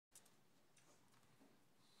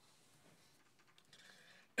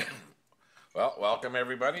Well, welcome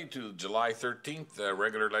everybody to the July 13th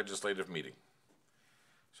regular legislative meeting.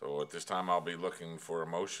 So at this time, I'll be looking for a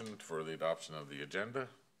motion for the adoption of the agenda.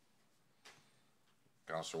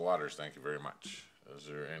 Councillor Waters, thank you very much. Is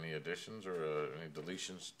there any additions or any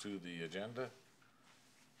deletions to the agenda?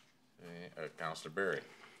 Councillor Berry.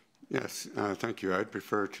 Yes, thank you. I'd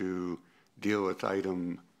prefer to deal with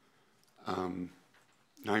item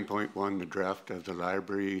 9.1, the draft of the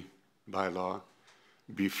library bylaw,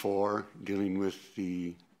 before dealing with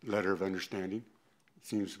the letter of understanding. It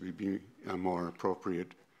seems to be a more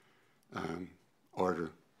appropriate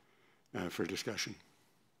order for discussion.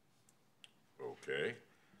 Okay.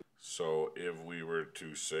 So if we were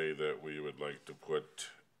to say that we would like to put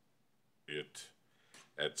it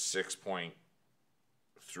at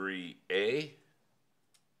 6.3A,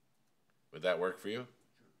 would that work for you?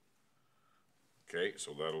 Okay,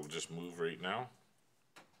 so that'll just move right now.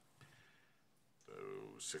 So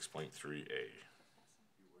 6.3A.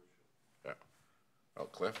 Yeah. Oh,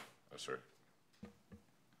 Cliff? Oh, sorry.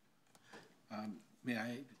 May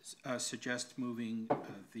I suggest moving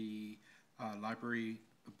the library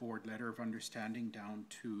board letter of understanding down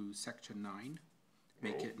to section 9,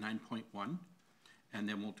 make it 9.1, and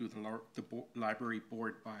then we'll do the library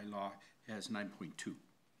board bylaw as 9.2. That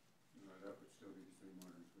would still be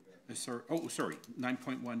the same order. Sorry,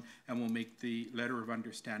 9.1, and we'll make the letter of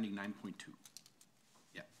understanding 9.2.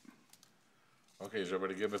 Yeah. Okay, is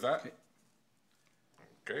everybody good with that?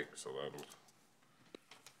 Okay, so that'll.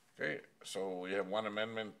 Okay, so we have one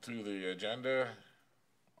amendment to the agenda.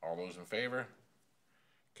 All those in favor?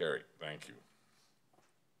 Carried. Thank you.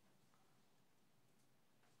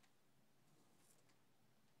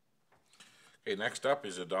 Okay, next up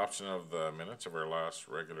is adoption of the minutes of our last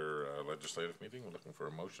regular legislative meeting. We're looking for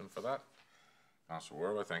a motion for that. Councilor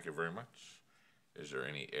Werba, thank you very much. Is there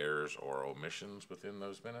any errors or omissions within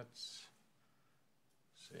those minutes?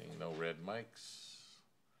 Seeing no red mics.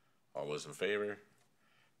 All those in favor?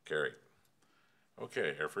 Carried.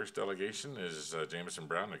 Okay, our first delegation is Jameson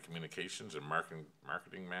Brown, the Communications and Marketing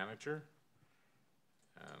Manager,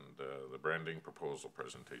 and the branding proposal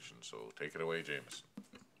presentation. So take it away, Jameson.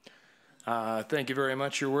 Thank you very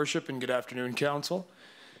much, Your Worship, and good afternoon, Council.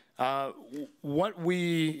 What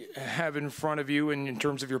we have in front of you in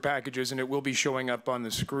terms of your packages, and it will be showing up on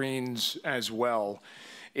the screens as well,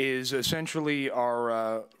 is essentially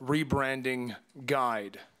our rebranding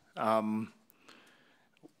guide.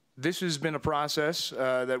 This has been a process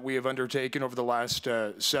that we have undertaken over the last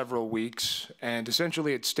several weeks, and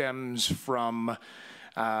essentially it stems from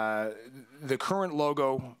the current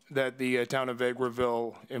logo that the town of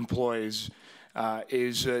Vegreville employs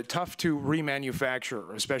is tough to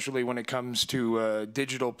remanufacture, especially when it comes to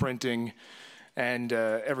digital printing and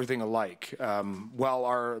everything alike. While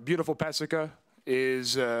our beautiful Pesica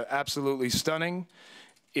is absolutely stunning,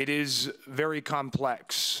 it is very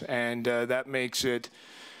complex, and that makes it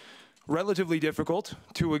relatively difficult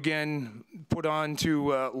to, again, put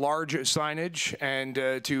onto large signage, and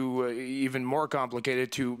to even more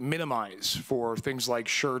complicated to minimize for things like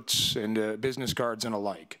shirts and business cards and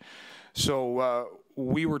alike. So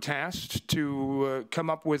we were tasked to come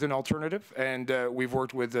up with an alternative, and we've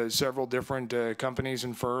worked with several different companies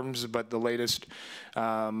and firms, but the latest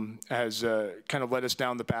has kind of led us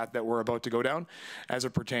down the path that we're about to go down as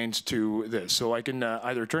it pertains to this. So I can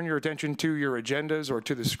either turn your attention to your agendas or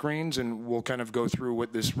to the screens, and we'll kind of go through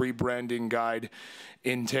what this rebranding guide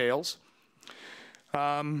entails.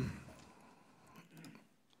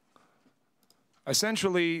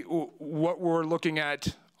 Essentially, what we're looking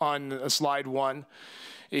at on slide 1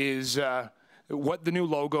 is what the new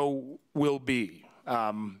logo will be.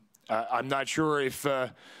 I'm not sure if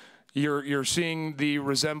you're seeing the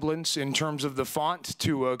resemblance in terms of the font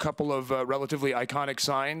to a couple of relatively iconic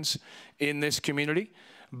signs in this community,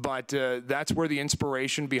 but that's where the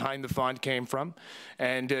inspiration behind the font came from.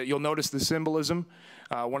 And you'll notice the symbolism.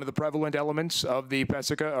 One of the prevalent elements of the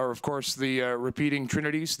Pesica are, of course, the repeating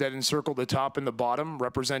trinities that encircle the top and the bottom,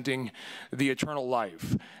 representing the eternal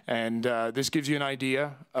life. And this gives you an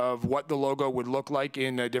idea of what the logo would look like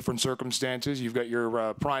in different circumstances. You've got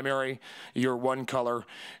your primary, your one color,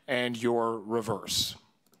 and your reverse.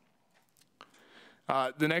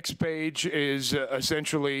 The next page is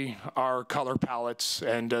essentially our color palettes,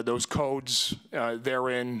 and those codes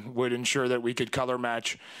therein would ensure that we could color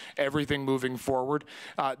match everything moving forward.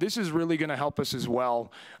 This is really going to help us as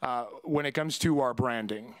well when it comes to our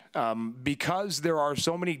branding. Because there are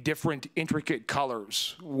so many different intricate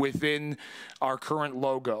colors within our current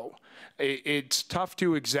logo, it's tough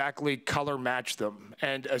to exactly color match them.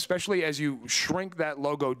 And especially as you shrink that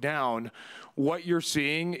logo down, what you're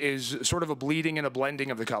seeing is sort of a bleeding and a a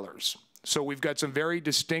blending of the colors. So we've got some very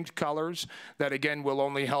distinct colors that, again, will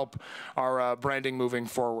only help our branding moving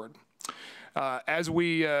forward. As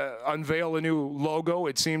we unveil a new logo,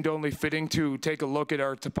 it seemed only fitting to take a look at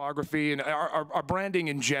our typography and our branding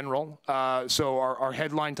in general. So our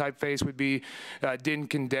headline typeface would be DIN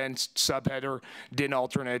condensed, subheader, DIN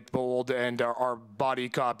alternate, bold, and our body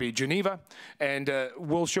copy, Geneva. And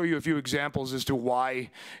we'll show you a few examples as to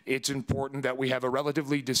why it's important that we have a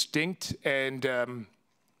relatively distinct and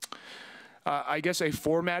I guess a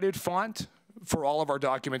formatted font for all of our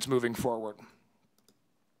documents moving forward.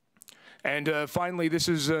 And finally, this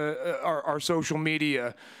is our social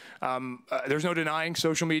media. There's no denying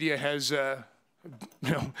social media has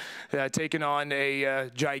taken on a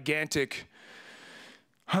gigantic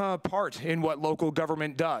part in what local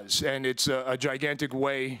government does, and it's a gigantic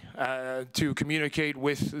way to communicate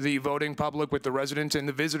with the voting public, with the residents and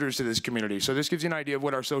the visitors to this community. So this gives you an idea of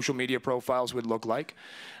what our social media profiles would look like.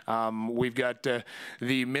 We've got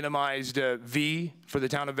the minimized V for the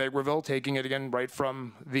town of Vegreville, taking it again right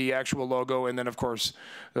from the actual logo, and then of course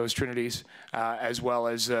those trinities, as well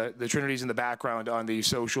as the trinities in the background on the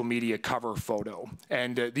social media cover photo.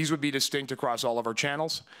 And these would be distinct across all of our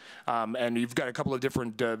channels, and you've got a couple of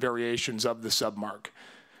different variations of the submark,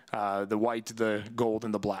 the white, the gold,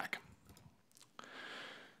 and the black.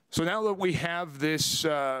 So now that we have this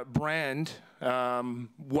brand,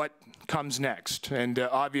 what comes next? And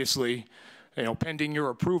obviously, pending your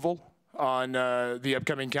approval on the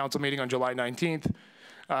upcoming council meeting on July 19th,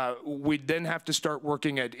 we'd then have to start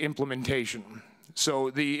working at implementation.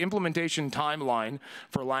 So the implementation timeline,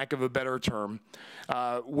 for lack of a better term,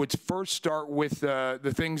 would first start with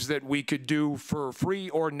the things that we could do for free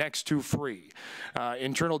or next to free.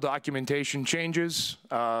 Internal documentation changes,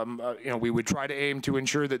 we would try to aim to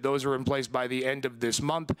ensure that those are in place by the end of this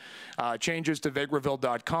month. Changes to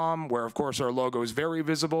vegreville.com, where of course our logo is very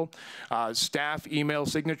visible. Staff email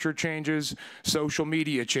signature changes, social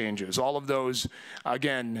media changes, all of those,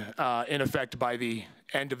 again, in effect by the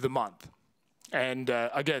end of the month. And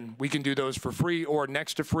again, we can do those for free or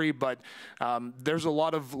next to free, but there's a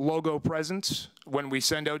lot of logo presence when we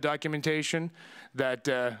send out documentation that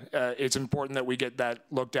it's important that we get that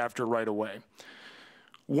looked after right away.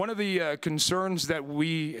 One of the concerns that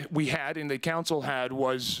we had and the council had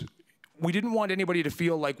was we didn't want anybody to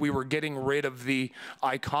feel like we were getting rid of the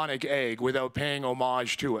iconic egg without paying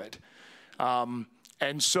homage to it.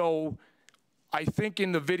 And so I think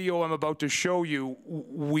in the video I'm about to show you,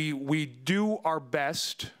 we do our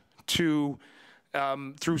best to,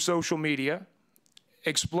 through social media,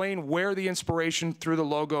 explain where the inspiration through the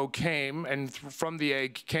logo came and from the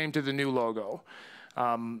egg came to the new logo.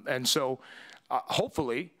 And so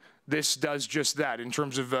hopefully this does just that in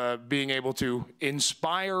terms of being able to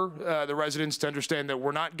inspire the residents to understand that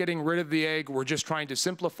we're not getting rid of the egg, we're just trying to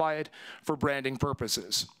simplify it for branding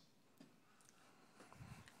purposes.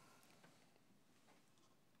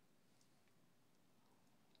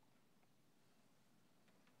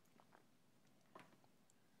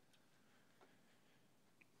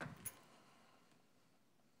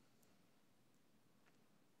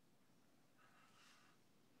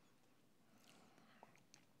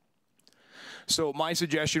 So my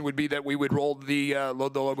suggestion would be that we would roll the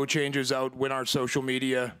logo changes out when our social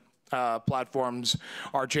media platforms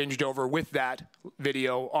are changed over with that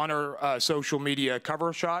video on our social media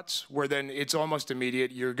cover shots, where then it's almost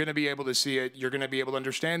immediate. You're going to be able to see it. You're going to be able to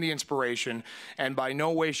understand the inspiration. And by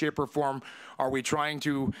no way, shape, or form are we trying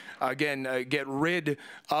to, again, get rid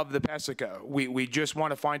of the Pesica. We just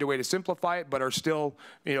want to find a way to simplify it, but are still,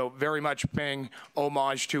 very much paying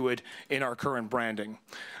homage to it in our current branding.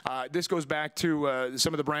 This goes back to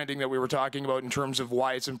some of the branding that we were talking about in terms of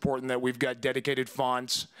why it's important that we've got dedicated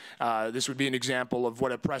fonts. This would be an example of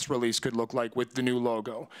what a press release could look like with the new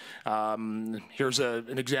logo. Here's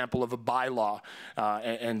an example of a bylaw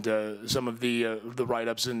and some of the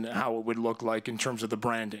write-ups and how it would look like in terms of the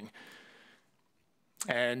branding.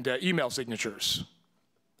 And email signatures.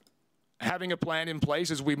 Having a plan in place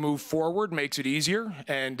as we move forward makes it easier,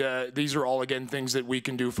 and these are all, again, things that we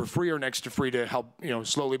can do for free or next to free to help,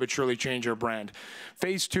 slowly but surely change our brand.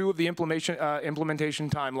 Phase 2 of the implementation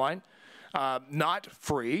timeline, not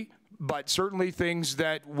free, but certainly things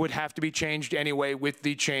that would have to be changed anyway with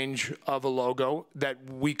the change of a logo that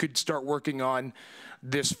we could start working on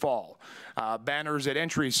this fall. Banners at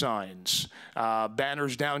entry signs,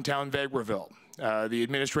 banners downtown Vegreville. The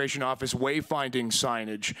administration office wayfinding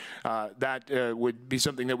signage, that would be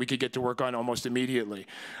something that we could get to work on almost immediately.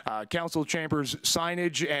 Council chambers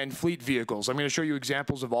signage and fleet vehicles. I'm going to show you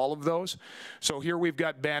examples of all of those. So here we've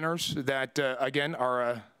got banners that, again,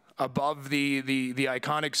 are above the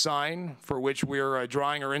iconic sign for which we're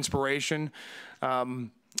drawing our inspiration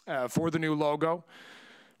for the new logo.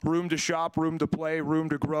 Room to shop, room to play, room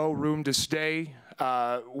to grow, room to stay,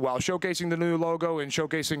 while showcasing the new logo and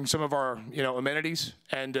showcasing some of our, amenities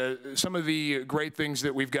and some of the great things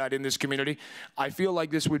that we've got in this community. I feel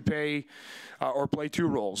like this would play two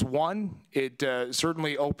roles. One, it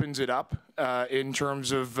certainly opens it up in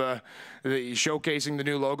terms of the showcasing the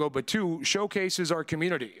new logo, but two, showcases our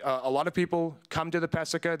community. A lot of people come to the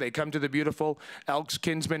Pesica, they come to the beautiful Elks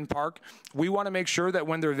Kinsman Park. We want to make sure that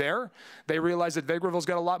when they're there, they realize that Vegreville's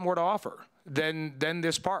got a lot more to offer than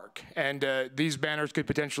this park. And these banners could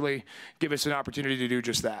potentially give us an opportunity to do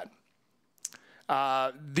just that.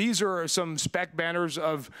 These are some spec banners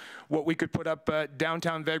of what we could put up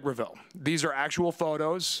downtown Vegreville. These are actual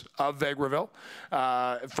photos of Vegreville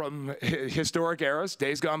from historic eras,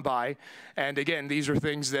 days gone by. And again, these are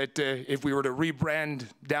things that if we were to rebrand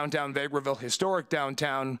downtown Vegreville, historic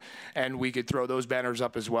downtown, and we could throw those banners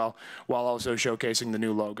up as well, while also showcasing the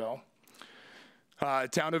new logo.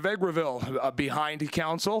 Town of Vegreville, behind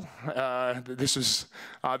council. This is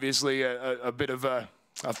obviously a bit of a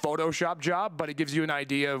Photoshop job, but it gives you an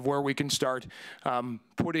idea of where we can start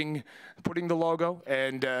putting the logo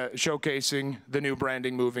and showcasing the new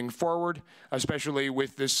branding moving forward, especially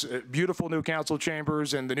with this beautiful new council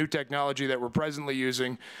chambers and the new technology that we're presently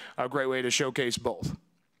using, a great way to showcase both.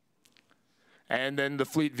 And then the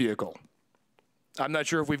fleet vehicle. I'm not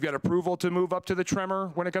sure if we've got approval to move up to the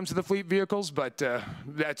Tremor when it comes to the fleet vehicles, but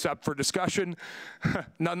that's up for discussion.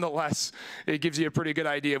 Nonetheless, it gives you a pretty good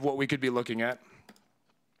idea of what we could be looking at.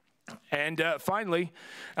 And finally,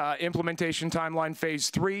 implementation timeline phase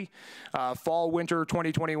 3, fall, winter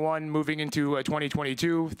 2021, moving into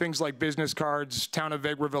 2022. Things like business cards, Town of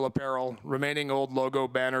Vegreville apparel, remaining old logo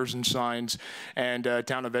banners and signs, and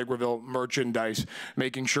Town of Vegreville merchandise,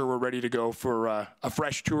 making sure we're ready to go for a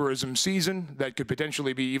fresh tourism season that could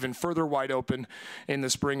potentially be even further wide open in the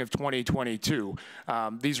spring of 2022.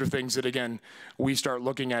 These are things that, again, we start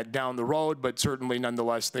looking at down the road, but certainly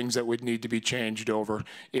nonetheless things that would need to be changed over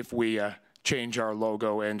if we change our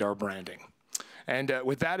logo and our branding. And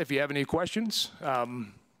with that, if you have any questions,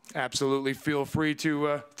 absolutely feel free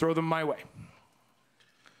to throw them my way.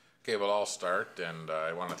 Okay, well, I'll start, and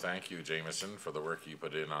I want to thank you, Jameson, for the work you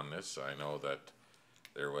put in on this. I know that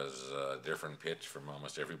there was a different pitch from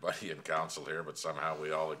almost everybody in council here, but somehow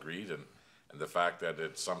we all agreed, and the fact that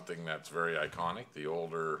it's something that's very iconic, the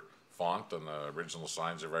older font on the original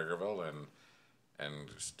signs of Vegreville, and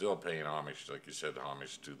still paying homage, like you said,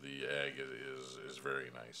 homage to the ag is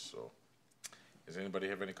very nice. So, does anybody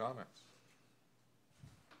have any comments?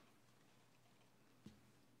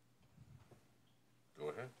 Go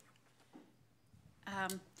ahead.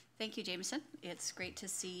 Thank you, Jameson. It's great to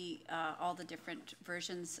see all the different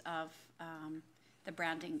versions of the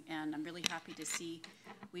branding, and I'm really happy to see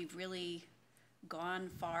we've really gone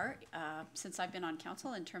far since I've been on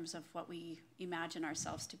council in terms of what we imagine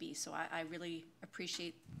ourselves to be. So I really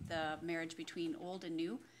appreciate the marriage between old and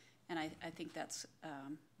new, and I think that's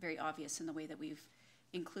very obvious in the way that we've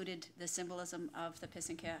included the symbolism of the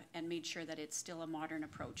Pesica and made sure that it's still a modern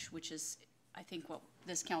approach, which is, I think, what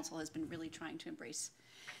this council has been really trying to embrace.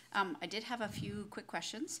 I did have a few quick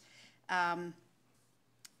questions. I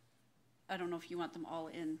don't know if you want them all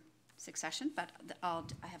in succession, but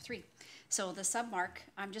I have 3. So the submark,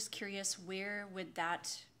 I'm just curious, where would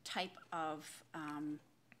that type of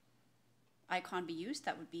icon be used?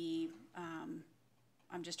 That would be,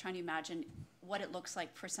 I'm just trying to imagine what it looks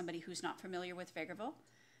like for somebody who's not familiar with Vegreville.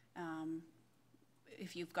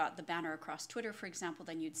 If you've got the banner across Twitter, for example,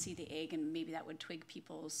 then you'd see the egg, and maybe that would twig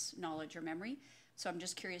people's knowledge or memory. So I'm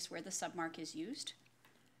just curious where the submark is used.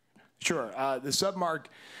 Sure. The submark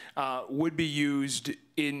would be used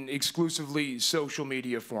in exclusively social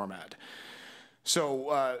media format.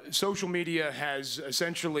 So social media has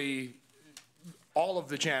essentially all of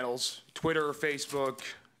the channels, Twitter, Facebook,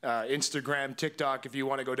 Instagram, TikTok, if you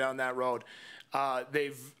want to go down that road.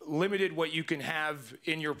 They've limited what you can have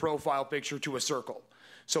in your profile picture to a circle.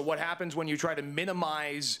 So what happens when you try to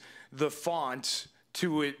minimize the font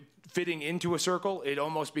to it fitting into a circle, it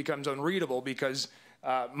almost becomes unreadable because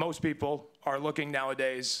most people are looking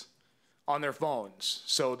nowadays on their phones.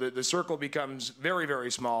 So the circle becomes very, very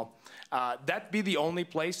small. That'd be the only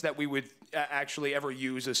place that we would actually ever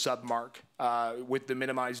use a submark with the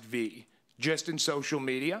minimized V, just in social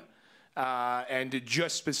media and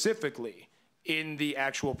just specifically in the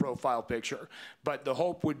actual profile picture. But the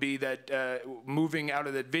hope would be that moving out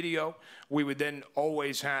of that video, we would then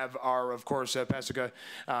always have our, of course, Pesica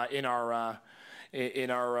in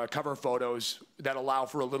our cover photos that allow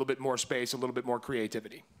for a little bit more space, a little bit more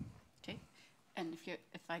creativity.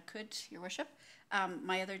 if I could, Your Worship.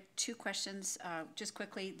 My other two questions, just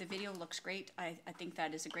quickly, the video looks great. I think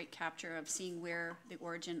that is a great capture of seeing where the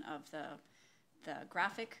origin of the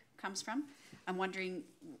graphic comes from. I'm wondering,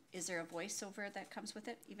 is there a voiceover that comes with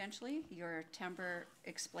it eventually? Your timbre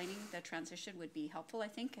explaining the transition would be helpful, I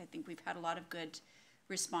think. I think we've had a lot of good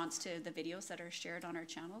response to the videos that are shared on our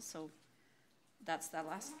channel, so that's the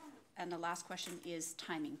last. And the last question is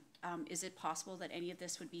timing. Is it possible that any of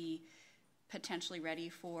this would be potentially ready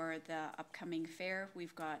for the upcoming fair?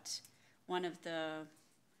 We've got one of the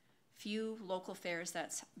few local fairs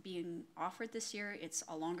that's being offered this year. It's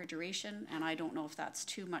a longer duration, and I don't know if that's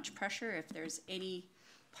too much pressure, if there's any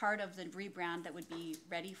part of the rebrand that would be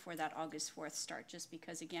ready for that August 4th start, just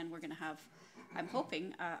because, again, we're going to have, I'm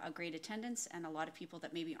hoping, a great attendance and a lot of people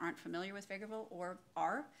that maybe aren't familiar with Vegreville or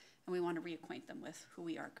are, and we want to reacquaint them with who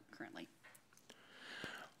we are currently.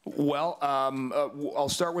 Well, I'll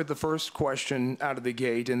start with the first question out of the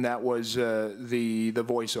gate, and that was the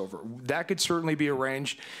voiceover. That could certainly be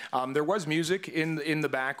arranged. There was music in the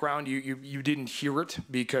background. You didn't hear it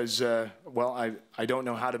because, well, I don't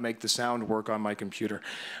know how to make the sound work on my computer,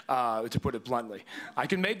 to put it bluntly. I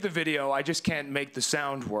can make the video, I just can't make the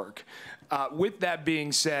sound work. With that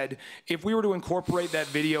being said, if we were to incorporate that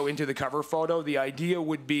video into the cover photo, the idea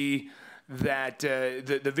would be that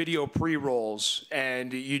the video pre-rolls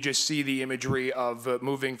and you just see the imagery of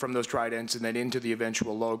moving from those tridents and then into the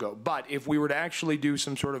eventual logo. But if we were to actually do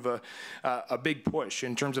some sort of a big push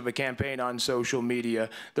in terms of a campaign on social media,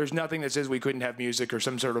 there's nothing that says we couldn't have music or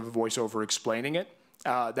some sort of a voiceover explaining it.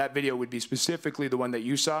 That video would be specifically the one that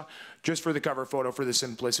you saw, just for the cover photo, for the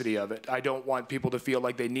simplicity of it. I don't want people to feel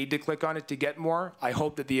like they need to click on it to get more. I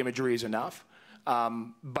hope that the imagery is enough.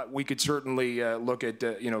 But we could certainly look at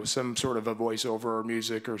you know, some sort of a voiceover or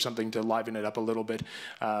music or something to liven it up a little bit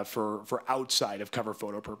for outside of cover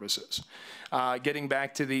photo purposes. Getting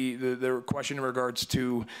back to the question in regards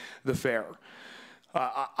to the fair,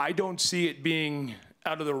 I don't see it being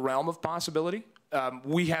out of the realm of possibility.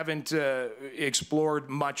 We haven't explored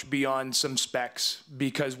much beyond some specs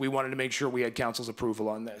because we wanted to make sure we had council's approval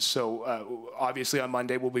on this. So obviously on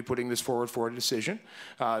Monday we'll be putting this forward for a decision.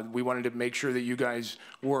 We wanted to make sure that you guys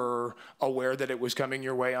were aware that it was coming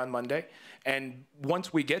your way on Monday. And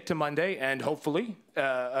once we get to Monday and hopefully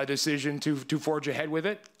a decision to forge ahead with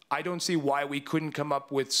it, I don't see why we couldn't come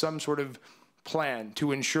up with some sort of plan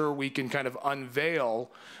to ensure we can kind of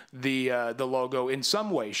unveil the logo in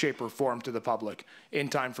some way, shape, or form to the public in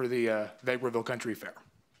time for the Vegreville Country Fair.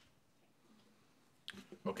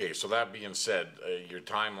 Okay, so that being said, your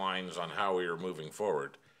timelines on how we are moving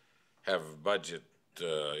forward have budget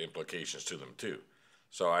implications to them too.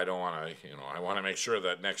 So I don't want to, you know, I want to make sure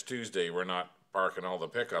that next Tuesday we're not parking all the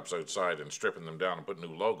pickups outside and stripping them down and putting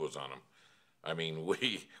new logos on them. I mean,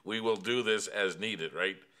 we will do this as needed,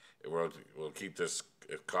 right? We'll keep this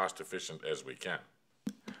cost efficient as we can.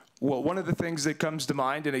 Well, one of the things that comes to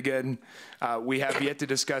mind, and again, we have yet to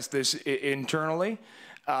discuss this internally,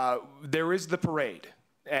 there is the parade.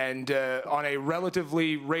 And on a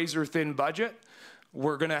relatively razor-thin budget,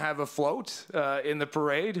 we're going to have a float in the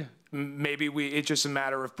parade. Maybe it's just a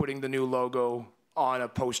matter of putting the new logo on a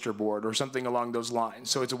poster board or something along those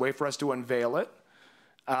lines. So it's a way for us to unveil it.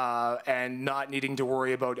 And not needing to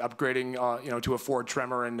worry about upgrading, you know, to a Ford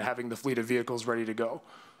Tremor and having the fleet of vehicles ready to go.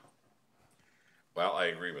 Well, I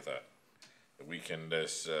agree with that. We can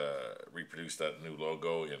just reproduce that new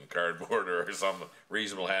logo in cardboard or some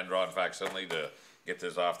reasonable hand-drawn facsimile to get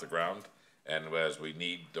this off the ground. And as we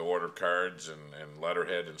need the order cards and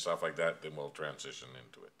letterhead and stuff like that, then we'll transition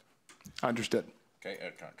into it. Understood. Okay,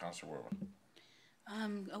 Councillor Werwin.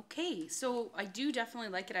 Okay, so I do definitely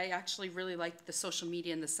like it. I actually really like the social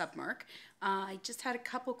media and the submark. I just had a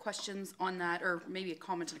couple questions on that, or maybe a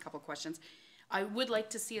comment and a couple questions. I would like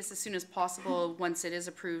to see us as soon as possible, once it is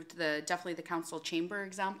approved, definitely the council chamber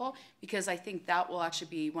example, because I think that will actually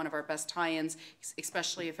be one of our best tie-ins,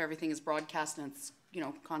 especially if everything is broadcast and it's, you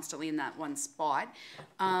know, constantly in that one spot.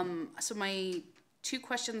 So my two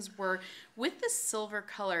questions were, with the silver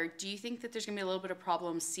color, do you think that there's gonna be a little bit of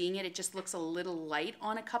problem seeing it? It just looks a little light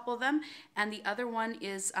on a couple of them. And the other one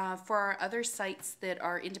is for our other sites that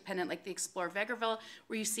are independent, like the Explore Vegreville,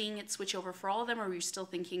 were you seeing it switch over for all of them, or were you still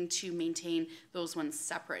thinking to maintain those ones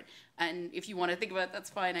separate? And if you wanna think about it,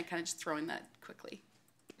 that's fine. I kind of just throw in that quickly.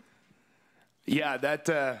 Yeah, that,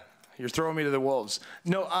 you're throwing me to the wolves.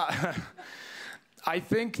 No, I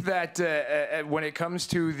think that when it comes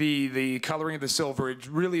to the coloring of the silver, it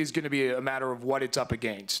really is going to be a matter of what it's up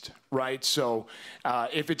against, right? So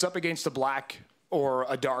if it's up against a black or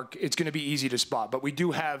a dark, it's going to be easy to spot. But we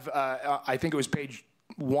do have, I think it was page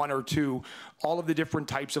one or two, all of the different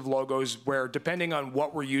types of logos where, depending on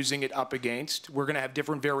what we're using it up against, we're going to have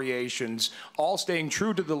different variations, all staying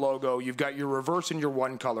true to the logo. You've got your reverse and your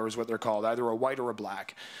one color is what they're called, either a white or a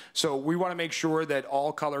black. So we want to make sure that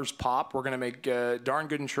all colors pop. We're going to make darn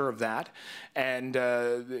good and sure of that. And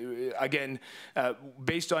again,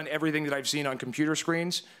 based on everything that I've seen on computer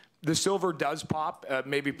screens, the silver does pop.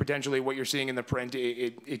 Maybe potentially what you're seeing in the print,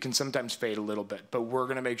 it can sometimes fade a little bit. But we're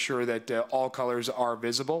going to make sure that all colors are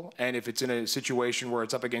visible. And if it's in a situation where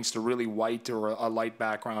it's up against a really white or a light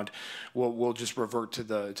background, we'll just revert to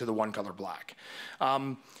the one color black.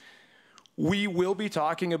 We will be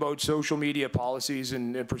talking about social media policies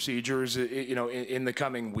and procedures, in the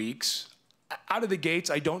coming weeks. Out of the gates,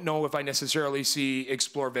 I don't know if I necessarily see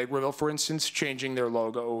Explore Vegreville, for instance, changing their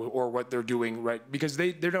logo or what they're doing, right? Because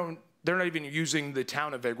they're not even using the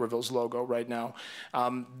town of Vegreville's logo right now.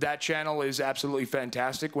 That channel is absolutely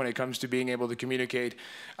fantastic when it comes to being able to communicate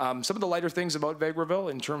some of the lighter things about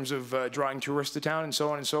Vegreville in terms of drawing tourists to town and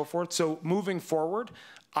so on and so forth. So moving forward,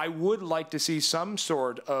 I would like to see some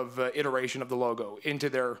sort of iteration of the logo into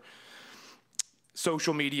their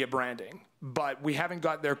social media branding, but we haven't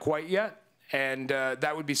got there quite yet. And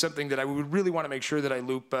that would be something that I would really want to make sure that I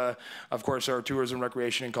loop, of course, our Tourism,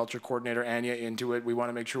 Recreation, and Culture Coordinator, Anya, into it. We want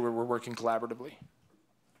to make sure we're working collaboratively.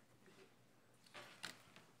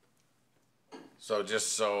 So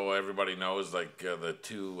just so everybody knows, like the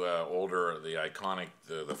two older, the iconic,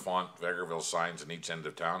 the font Vegreville signs in each end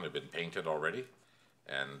of town have been painted already.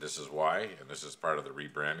 And this is why, and this is part of the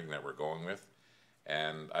rebranding that we're going with.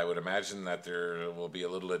 And I would imagine that there will be a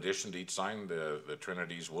little addition to each sign. The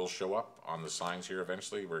Trinities will show up on the signs here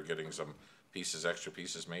eventually. We're getting some extra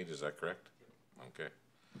pieces made. Is that correct? Okay.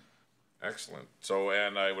 Excellent. So,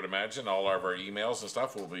 and I would imagine all of our emails and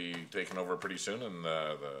stuff will be taken over pretty soon, and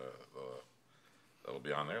that'll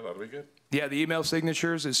be on there. That'll be good. Yeah, the email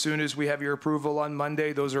signatures, as soon as we have your approval on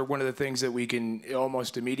Monday, those are one of the things that we can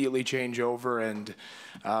almost immediately change over, and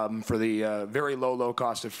for the very low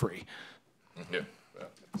cost of free. Yeah,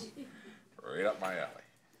 that's right up my alley.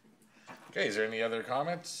 Okay, is there any other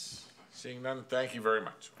comments? Seeing none, thank you very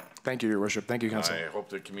much. Thank you, Your Worship. Thank you, Council. I hope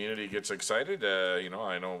the community gets excited. I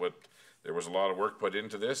know there was a lot of work put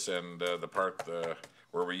into this, and the part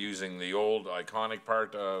where we're using the old iconic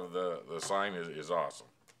part of the sign is awesome.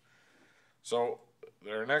 So,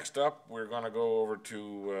 next up, we're going to go over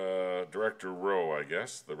to Director Rowe, I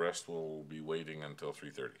guess. The rest will be waiting until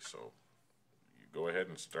 3:30. So, you go ahead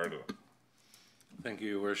and start it up. Thank you,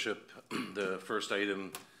 Your Worship. The first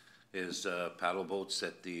item is paddle boats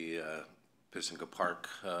at the Pisanka Park.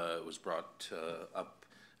 It was brought up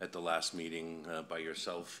at the last meeting by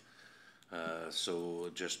yourself.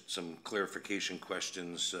 So just some clarification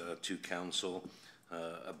questions to Council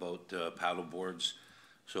about paddle boards.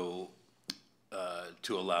 So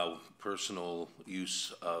to allow personal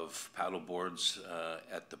use of paddle boards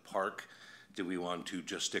at the park, do we want to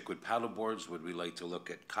just stick with paddle boards? Would we like to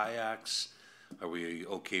look at kayaks? Are we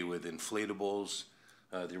okay with inflatables?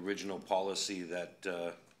 The original policy that,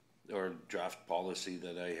 or draft policy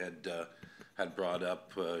that I had brought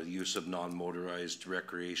up, use of non-motorized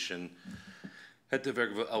recreation at the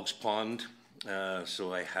Vegreville Elks Pond.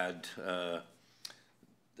 So I had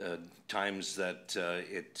times that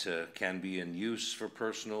it can be in use for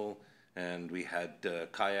personal, and we had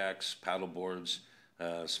kayaks, paddle boards,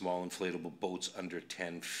 small inflatable boats under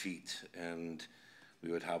 10 feet. And we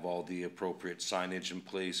would have all the appropriate signage in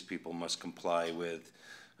place. People must comply with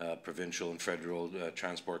provincial and federal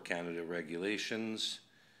Transport Canada regulations.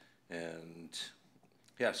 And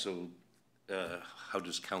yeah, so how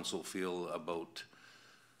does Council feel about,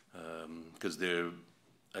 because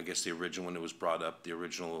I guess the original, when it was brought up, the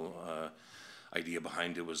original idea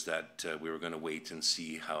behind it was that we were going to wait and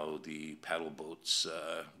see how the paddle boats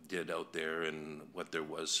did out there and what there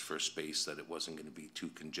was for space, that it wasn't going to be too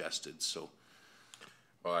congested. So.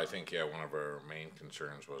 Well, I think, yeah, one of our main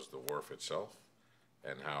concerns was the wharf itself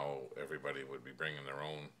and how everybody would be bringing their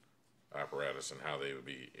own apparatus and how they would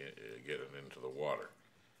be getting into the water.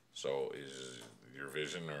 So is your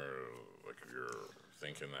vision, or like you're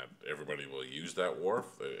thinking that everybody will use that wharf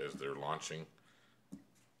as they're launching?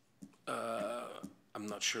 I'm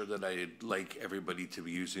not sure that I'd like everybody to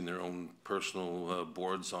be using their own personal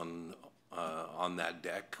boards on that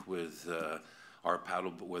deck with our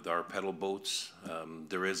pedal boats.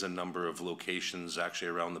 There is a number of locations actually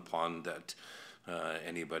around the pond that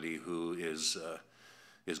anybody who is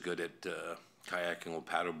good at kayaking or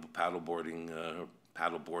paddle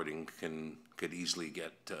boarding could easily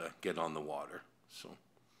get on the water. So.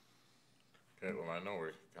 Okay, well, I know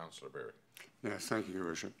we're Councillor Barry. Yes, thank you, Your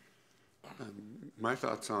Worship. My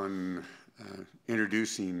thoughts on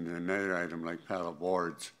introducing another item like paddle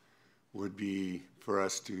boards would be for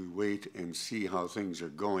us to wait and see how things are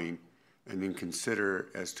going and then consider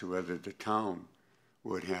as to whether the town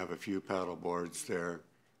would have a few paddle boards there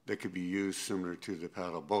that could be used similar to the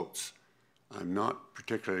paddle boats. I'm not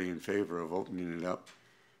particularly in favor of opening it up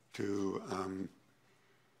to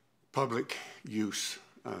public use,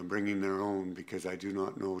 bringing their own, because I do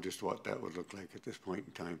not know just what that would look like at this point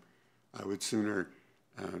in time. I would sooner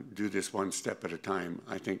do this one step at a time.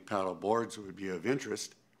 I think paddle boards would be of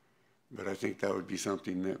interest, but I think that would be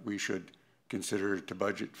something that we should consider to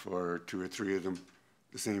budget for 2 or 3 of them,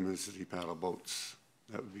 the same as the paddle boats.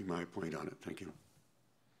 That would be my point on it. Thank you.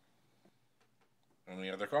 Any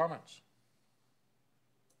other comments?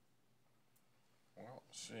 Well,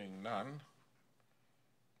 seeing none.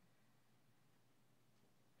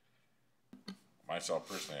 Myself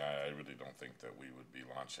personally, I really don't think that we would be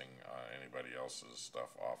launching anybody else's stuff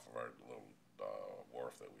off of our little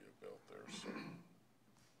wharf that we have built there. So,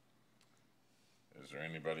 is there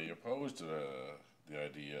anybody opposed to the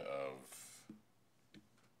idea of?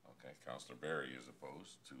 Okay, Councillor Barry is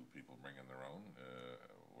opposed to people bringing their own.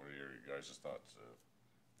 What are your guys' thoughts,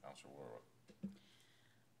 Councillor Warwick?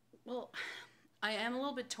 Well, I am a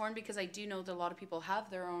little bit torn because I do know that a lot of people have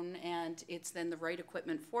their own and it's then the right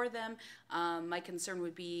equipment for them. My concern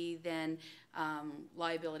would be then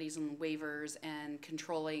liabilities and waivers and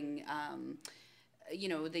controlling you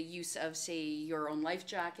know, the use of, say, your own life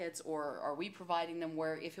jackets, or are we providing them,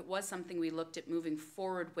 where if it was something we looked at moving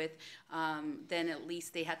forward with, then at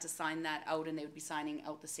least they had to sign that out and they would be signing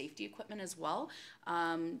out the safety equipment as well.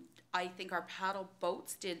 I think our paddle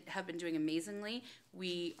boats have been doing amazingly.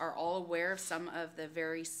 We are all aware of some of the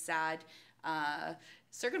very sad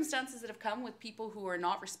circumstances that have come with people who are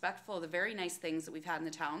not respectful of the very nice things that we've had in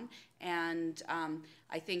the town. And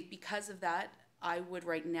I think because of that, I would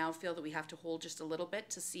right now feel that we have to hold just a little bit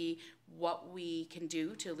to see what we can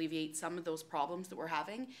do to alleviate some of those problems that we're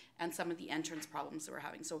having and some of the entrance problems that we're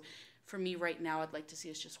having. So for me right now, I'd like to see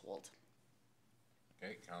us just hold.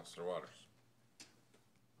 Okay, Councillor Waters.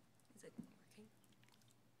 Is it working?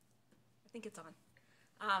 I think it's on.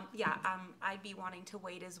 I'd be wanting to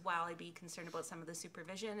wait as well. I'd be concerned about some of the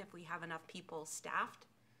supervision if we have enough people staffed.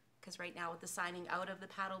 Because right now with the signing out of the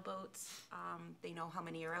paddle boats, they know how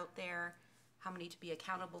many are out there, how many to be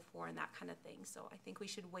accountable for, and that kind of thing. So I think we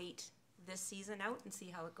should wait this season out and see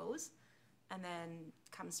how it goes. And then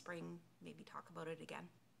come spring, maybe talk about it again.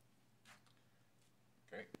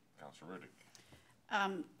 Okay, Councillor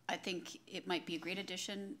Rudick. I think it might be a great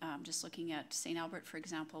addition. Just looking at St. Albert, for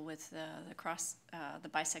example, with the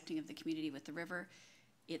bisecting of the community with the river,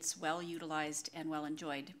 it's well utilized and well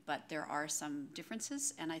enjoyed, but there are some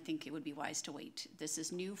differences, and I think it would be wise to wait. This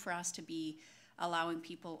is new for us to be allowing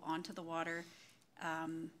people onto the water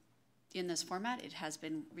in this format. It has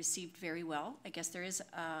been received very well. I guess there is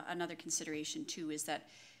another consideration too, is that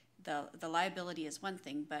the liability is one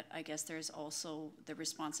thing, but I guess there's also the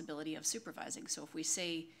responsibility of supervising. So if we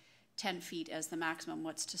say 10 feet as the maximum,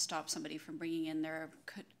 what's to stop somebody from bringing in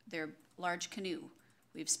their large canoe?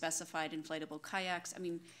 We've specified inflatable kayaks. I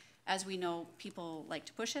mean, as we know, people like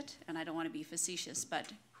to push it, and I don't want to be facetious,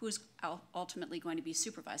 but who's ultimately going to be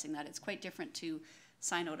supervising that? It's quite different to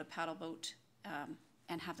sign out a paddle boat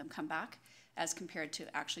and have them come back as compared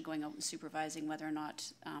to actually going out and supervising whether or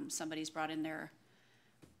not somebody's brought in their,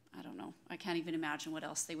 I don't know, I can't even imagine what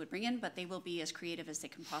else they would bring in, but they will be as creative as they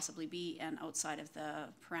can possibly be and outside of the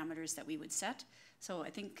parameters that we would set. So I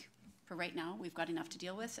think for right now, we've got enough to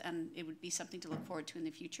deal with, and it would be something to look forward to in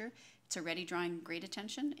the future. It's already drawing great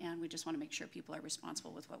attention, and we just want to make sure people are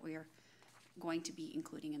responsible with what we are going to be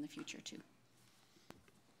including in the future too.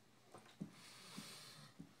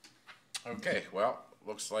 Okay, well,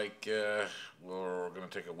 looks like we're going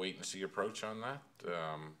to take a wait and see approach on that.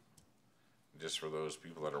 Just for those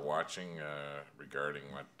people that are watching, regarding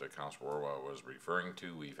what Councillor Orwa was referring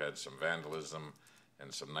to, we've had some vandalism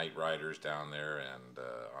and some night riders down there and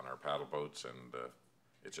on our paddle boats, and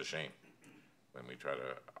it's a shame when we try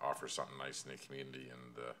to offer something nice in the community,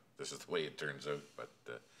 and this is the way it turns out. But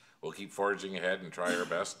we'll keep forging ahead and try our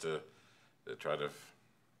best to try to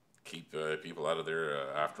keep people out of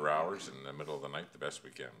there after hours in the middle of the night the best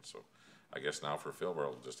we can. So I guess now for Phil,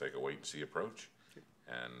 we'll just take a wait and see approach,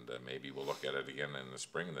 and maybe we'll look at it again in the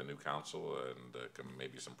spring, the new council, and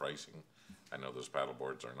maybe some pricing. I know those paddle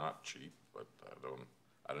boards are not cheap, but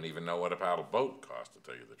I don't even know what a paddle boat costs, to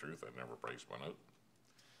tell you the truth. I've never priced one out.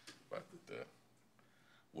 But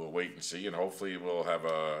we'll wait and see, and hopefully we'll have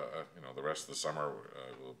the rest of the summer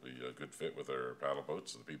will be a good fit with our paddle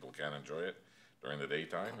boats so the people can enjoy it during the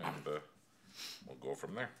daytime, and we'll go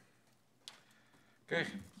from there. Okay,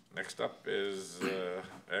 next up is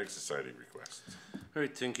Ag Society request. All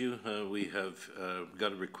right, thank you. We have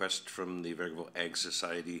got a request from the Vegreville Ag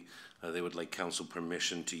Society. They would like council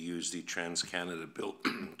permission to use the TransCanada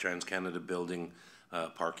building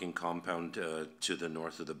parking compound to the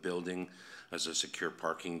north of the building as a secure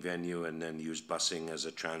parking venue, and then use busing as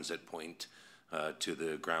a transit point to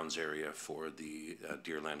the grounds area for the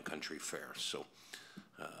Deerland Country Fair. So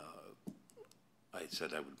I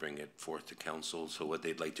said I would bring it forth to council. So what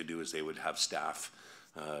they'd like to do is they would have staff,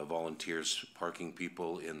 volunteers, parking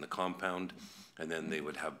people in the compound, and then they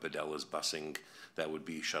would have Bedela's busing that would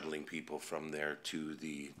be shuttling people from there to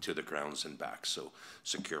the grounds and back. So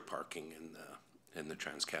secure parking in the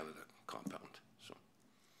TransCanada compound.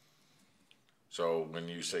 So when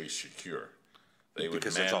you say secure, they would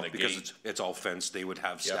Because man the gate? because it's all fenced, they would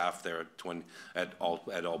have staff there at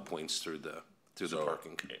all points through the So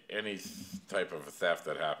parking. any type of theft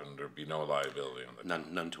that happened, there'd be no liability on the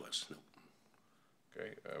None to us, no.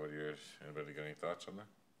 Okay, anybody got any thoughts on that?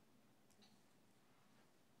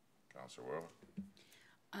 Councillor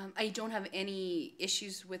Werle? I don't have any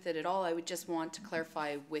issues with it at all. I would just want to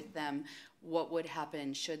clarify with them what would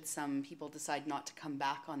happen should some people decide not to come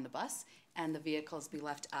back on the bus and the vehicles be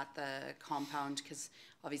left at the compound, because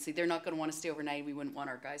obviously they're not going to want to stay overnight. We wouldn't want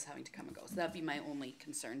our guys having to come and go. So that'd be my only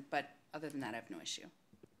concern. But other than that, I have no issue.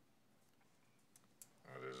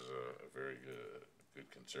 That is a very good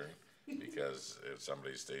concern, because if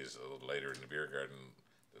somebody stays a little later in the beer garden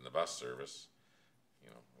than the bus service, you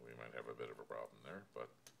know, we might have a bit of a problem there. But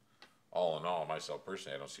all in all, myself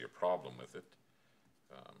personally, I don't see a problem with it.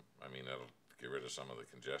 I mean, it'll get rid of some of the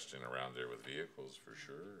congestion around there with vehicles for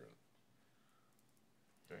sure.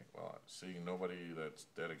 Okay, well, seeing nobody that's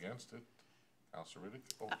dead against it, Councillor Riddick?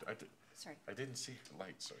 Oh, Sorry, I didn't see the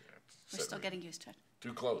lights, so we're still getting used to it.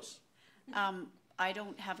 too close. I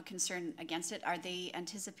don't have a concern against it. Are they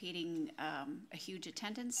anticipating a huge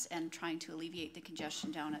attendance and trying to alleviate the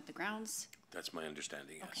congestion down at the grounds? That's my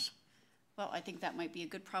understanding, yes. Well, I think that might be a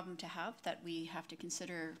good problem to have, that we have to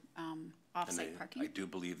consider off-site parking. I do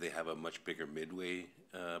believe they have a much bigger midway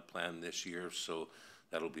plan this year, so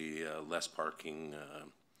that'll be less parking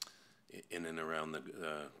in and around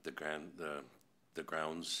the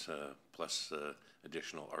grounds, plus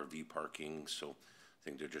additional RV parking. So I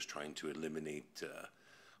think they're just trying to eliminate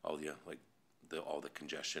all the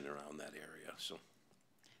congestion around that area. So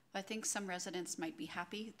I think some residents might be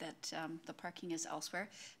happy that the parking is elsewhere.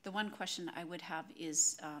 The one question I would have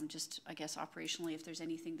is just, I guess, operationally, if there's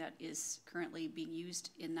anything that is currently being used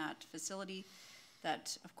in that facility,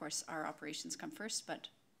 that, of course, our operations come first, but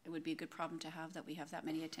it would be a good problem to have that we have that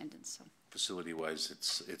many attendants. So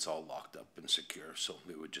facility-wise, it's all locked up and secure, so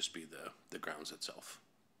it would just be the grounds itself.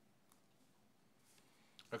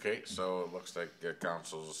 Okay, so it looks like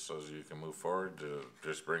council says you can move forward to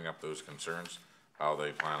just bring up those concerns, how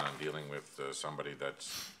they plan on dealing with somebody that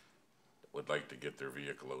would like to get their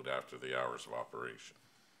vehicle out after the hours of operation.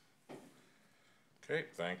 Okay,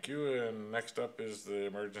 thank you. And next up is the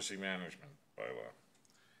emergency management bylaw.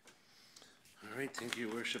 All right, thank you,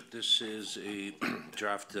 Worship. This is a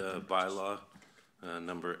draft bylaw,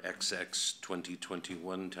 number XX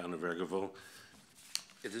 2021, Town of Vegreville.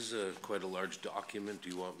 It is quite a large document. Do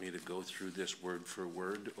you want me to go through this word for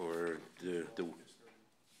word, or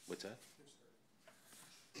what's that?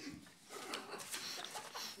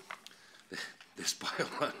 This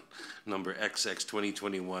bylaw, number XX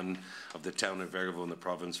 2021 of the Town of Vegreville in the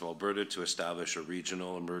Province of Alberta, to establish a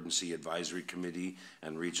Regional Emergency Advisory Committee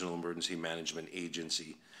and Regional Emergency Management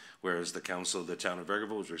Agency. Whereas the Council of the Town of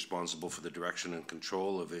Vegreville is responsible for the direction and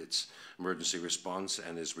control of its emergency response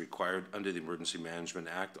and is required under the Emergency Management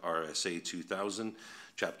Act, RSA 2000,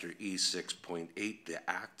 Chapter E 6.8, the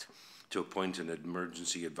Act, to appoint an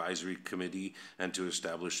Emergency Advisory Committee and to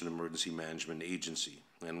establish an Emergency Management Agency.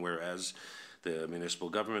 And whereas the Municipal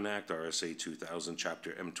Government Act, RSA 2000,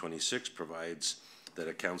 Chapter M26, provides that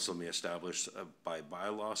a council may establish by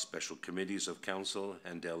bylaw special committees of council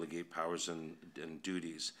and delegate powers and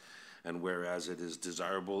duties. And whereas it is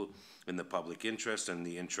desirable in the public interest and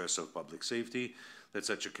the interest of public safety that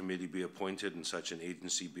such a committee be appointed and such an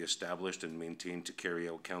agency be established and maintained to carry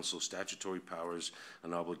out council's statutory powers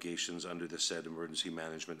and obligations under the said Emergency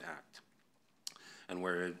Management Act. And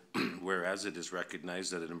whereas it is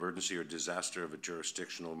recognized that an emergency or disaster of a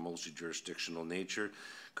jurisdictional or multi-jurisdictional nature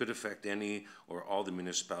could affect any or all the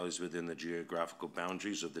municipalities within the geographical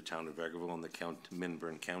boundaries of the Town of Vegreville and the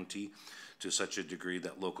Minburn County to such a degree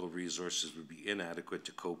that local resources would be inadequate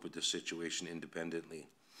to cope with the situation independently.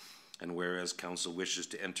 And whereas Council wishes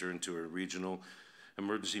to enter into a regional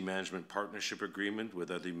emergency management partnership agreement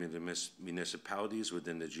with other municipalities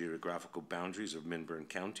within the geographical boundaries of Minburn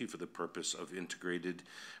County for the purpose of integrated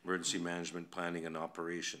emergency management planning and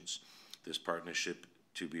operations. This partnership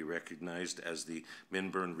to be recognized as the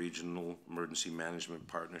Minburn Regional Emergency Management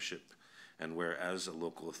Partnership, and whereas a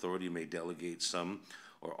local authority may delegate some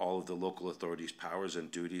or all of the local authority's powers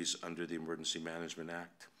and duties under the Emergency Management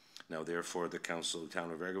Act. Now therefore, the Council of the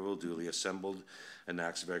Town of Vegreville duly assembled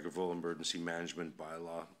enacts Vegreville Emergency Management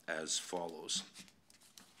Bylaw as follows.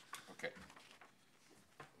 Okay.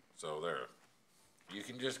 So there, you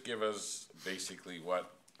can just give us basically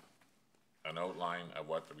an outline of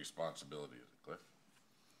what the responsibility is, Cliff?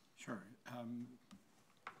 Sure. Thank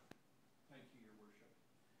you, Your Worship.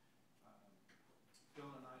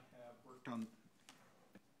 Phil and I have worked on.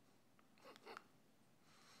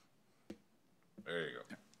 There you go.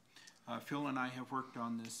 Phil and I have worked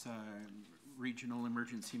on this regional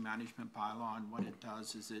emergency management bylaw, and what it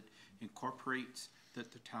does is it incorporates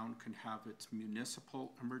that the town can have its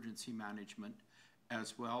municipal emergency management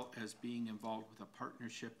as well as being involved with a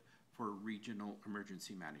partnership for regional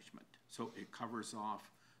emergency management. So it covers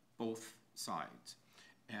off both sides.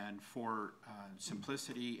 And for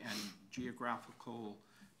simplicity and geographical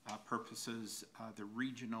purposes, the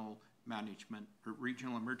regional management or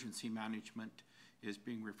regional emergency management is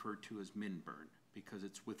being referred to as Minburn because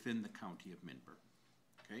it's within the county of Minburn.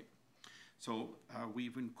 Okay, so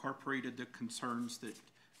we've incorporated the concerns that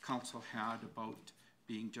council had about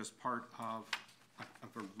being just part of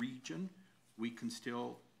a region. We can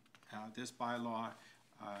still, this bylaw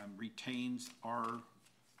retains our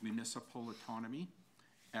municipal autonomy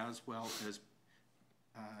as well as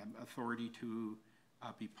authority to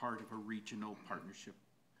be part of a regional partnership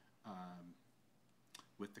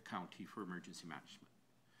with the county for emergency management.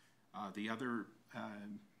 The other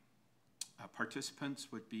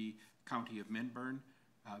participants would be County of Minburn,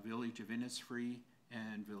 Village of Innisfree,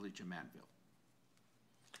 and Village of Manville.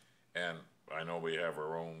 And I know we have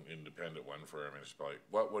our own independent one for our municipality.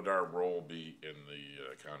 What would our role be in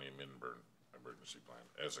the County of Minburn emergency plan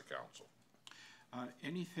as a council?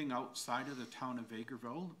 Anything outside of the town of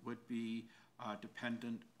Vegreville would be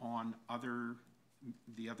dependent on one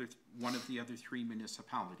of the other three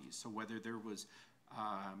municipalities. So whether there was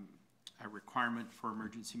a requirement for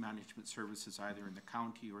emergency management services either in the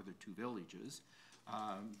county or the two villages,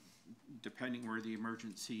 depending where the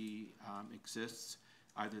emergency exists,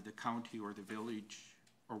 either the county or the village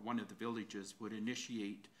or one of the villages would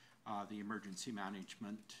initiate the emergency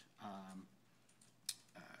management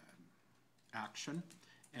action,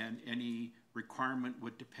 and any requirement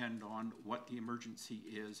would depend on what the emergency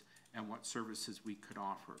is and what services we could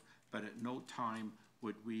offer. But at no time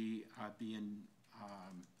would we be in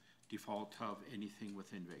default of anything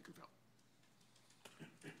within Vegreville.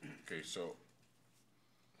 Okay, so,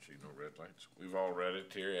 see no red lights. We've all read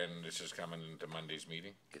it here, and this is coming into Monday's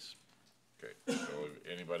meeting? Yes. Okay, so if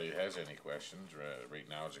anybody has any questions, right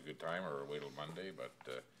now is a good time, or wait till Monday, but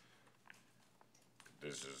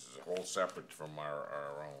this is a whole separate from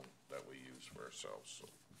our own that we use for ourselves, so.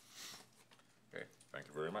 Okay, thank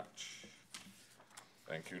you very much.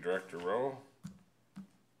 Thank you, Director Rowe.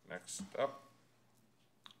 Next up.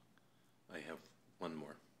 I have one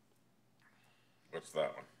more. What's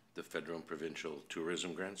that one? The federal and provincial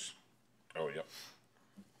tourism grants. Oh, yep.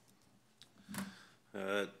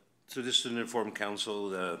 So just to inform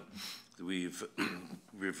council, we've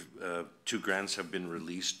two grants have been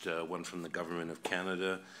released, one from the Government of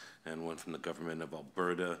Canada and one from the Government of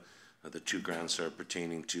Alberta. The two grants are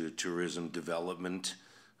pertaining to tourism development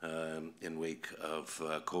in wake of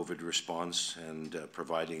COVID response and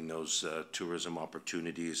providing those tourism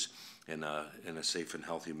opportunities in a safe and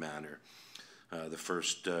healthy manner. The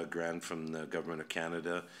first grant from the Government of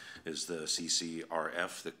Canada is the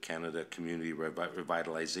CCRF, the Canada Community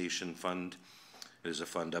Revitalization Fund. It is a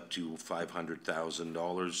fund up to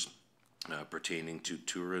 $500,000 pertaining to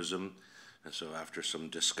tourism. And so after some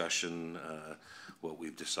discussion, what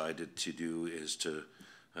we've decided to do is to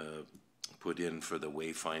put in for the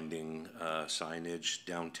wayfinding signage,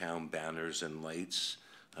 downtown banners and lights.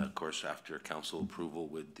 Of course, after council approval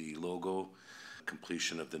with the logo,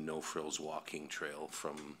 completion of the No Frills Walking Trail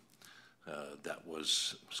from that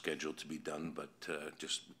was scheduled to be done, but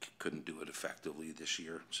just couldn't do it effectively this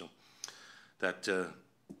year. So that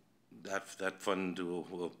fund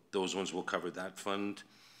those ones will cover that fund.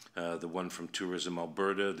 The one from Tourism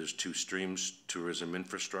Alberta, there's two streams: tourism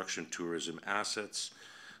infrastructure and tourism assets.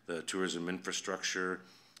 The tourism infrastructure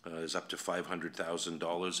is up to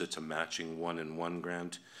 $500,000. It's a matching 1-in-1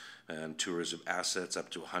 grant. And tourism assets up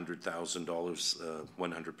to $100,000,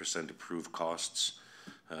 100% approved costs.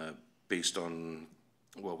 Based on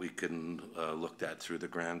what we can look at through the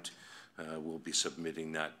grant. We'll be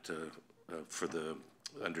submitting that for the,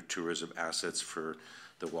 under tourism assets for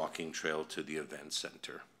the walking trail to the event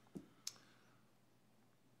center,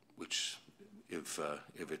 which if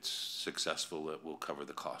it's successful, it will cover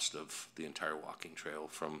the cost of the entire walking trail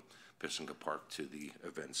from Pisanka Park to the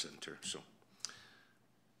event center. So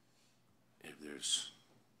if there's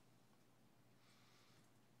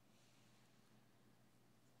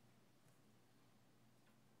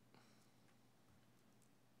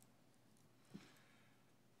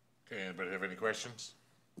Okay, anybody have any questions?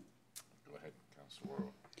 Go ahead, Councilor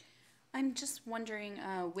Worrell. I'm just wondering,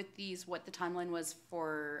 with these, what the timeline was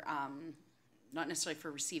for, not necessarily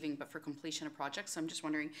for receiving, but for completion of projects. So I'm just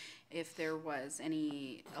wondering if there was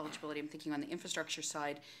any eligibility, I'm thinking on the infrastructure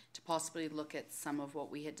side, to possibly look at some of what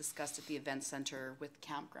we had discussed at the event center with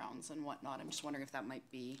campgrounds and whatnot. I'm just wondering if that might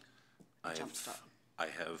be a jump stop. I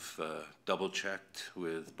have double checked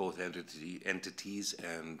with both entities,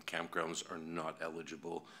 and campgrounds are not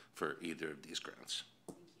eligible for either of these grants.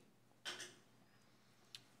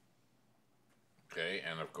 Okay,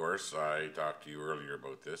 and of course, I talked to you earlier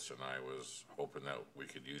about this, and I was hoping that we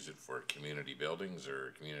could use it for community buildings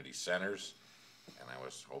or community centers. And I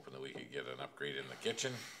was hoping that we could get an upgrade in the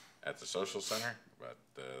kitchen at the social center, but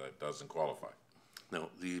that doesn't qualify. No,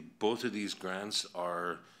 both of these grants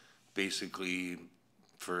are basically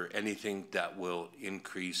for anything that will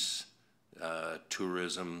increase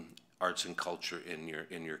tourism, arts and culture in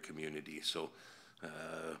your community. So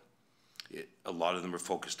a lot of them are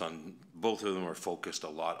focused on, both of them are focused a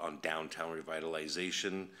lot on downtown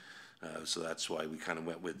revitalization. So that's why we kind of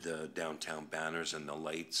went with the downtown banners and the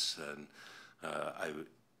lights. And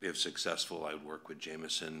if successful, I would work with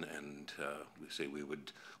Jameson, and we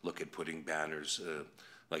would look at putting banners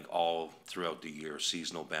like all throughout the year,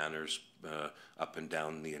 seasonal banners up and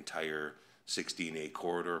down the entire 16A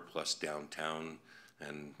corridor plus downtown,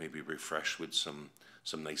 and maybe refresh with some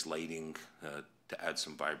nice lighting to add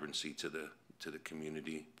some vibrancy to the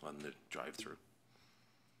community on the drive-through.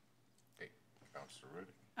 Okay, Councilor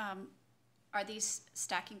Rudy. Are these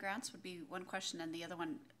stacking grants would be one question, and the other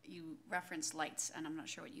one, you referenced lights, and I'm not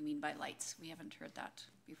sure what you mean by lights. We haven't heard that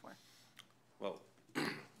before. Well,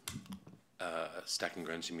 stacking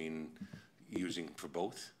grants, you mean using for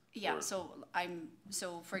both? Yeah, or?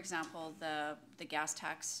 so for example, the gas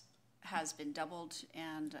tax has been doubled,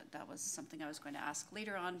 and that was something I was going to ask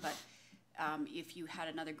later on, but if you had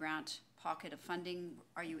another grant pocket of funding,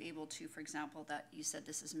 are you able to, for example, that you said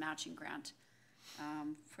this is matching grant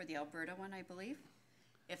for the Alberta one, I believe,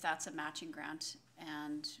 if that's a matching grant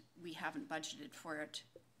and we haven't budgeted for it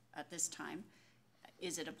at this time,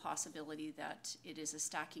 is it a possibility that it is a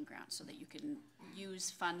stacking grant so that you can use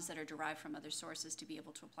funds that are derived from other sources to be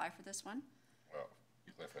able to apply for this one? Well,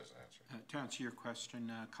 Cliff has an answer. To answer your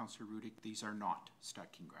question, Councillor Rudick, these are not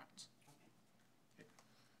stacking grants.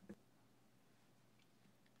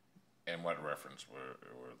 And what reference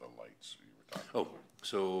were the lights you were talking Oh, about?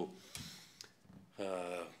 so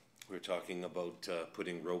we're talking about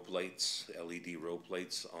putting rope lights, LED rope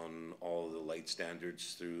lights on all the light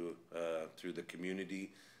standards through the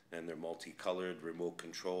community, and they're multicolored, remote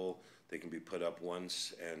control. They can be put up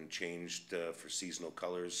once and changed for seasonal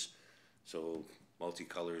colors. So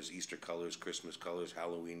multicolors, Easter colors, Christmas colors,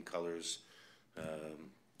 Halloween colors.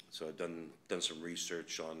 So I've done some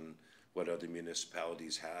research on what other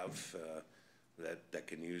municipalities have that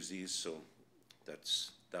can use these. So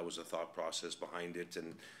that was a thought process behind it,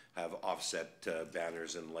 and have offset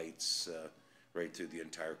banners and lights right through the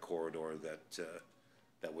entire corridor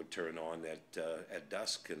that would turn on at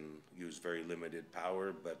dusk and use very limited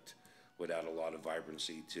power, but would add a lot of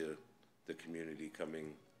vibrancy to the community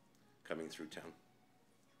coming through town.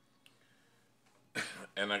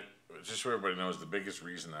 And just so everybody knows, the biggest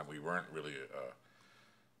reason that we weren't really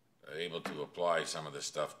able to apply some of this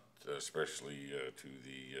stuff, especially to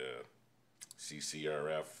the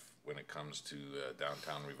CCRF, when it comes to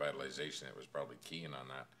downtown revitalization, it was probably keying on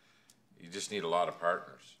that. You just need a lot of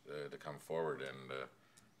partners to come forward, and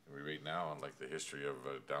we read now, like the history of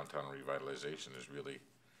downtown revitalization is really,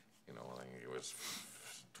 I think it was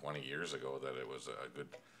 20 years ago that it was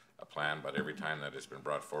a plan, but every time that it's been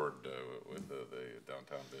brought forward with the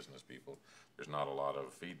downtown business people, there's not a lot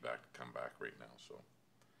of feedback to come back right now. So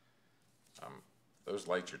those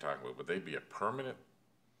lights you're talking about, would they be a permanent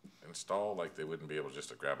install? Like they wouldn't be able just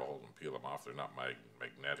to grab a hold and peel them off? They're not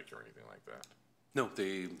magnetic or anything like that? No,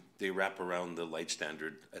 they wrap around the light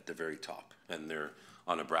standard at the very top, and they're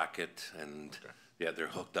on a bracket, and okay. Yeah, they're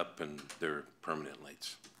hooked up and they're permanent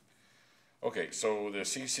lights. Okay, so the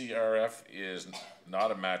CCRF is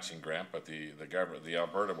not a matching grant, but the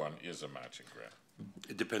Alberta one is a matching grant.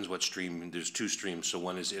 It depends what stream. There's two streams. So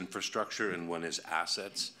one is infrastructure and one is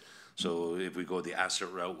assets. So if we go the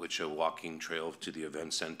asset route, which a walking trail to the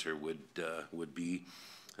event center would be,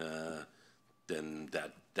 then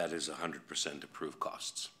that is 100% approved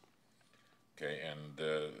costs. Okay, and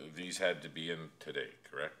these had to be in today,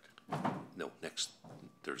 correct? No, next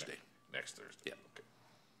Thursday. Next Thursday? Yeah. Okay.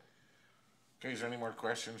 Okay, is there any more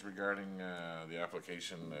questions regarding the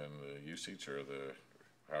application and the usage or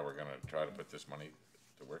how we're gonna try to put this money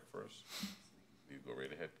to work for us? You go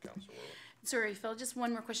right ahead, Councilor Orwell. Sorry, Phil, just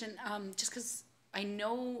one more question. Just because I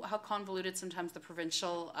know how convoluted sometimes the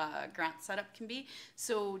provincial grant setup can be.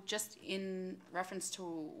 So just in reference to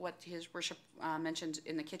what His Worship mentioned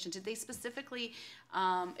in the kitchen, did they specifically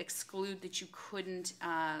exclude that you couldn't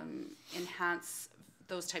enhance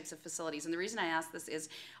those types of facilities? And the reason I ask this is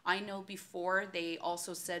I know before they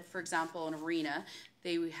also said, for example, an arena,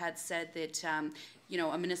 they had said that, you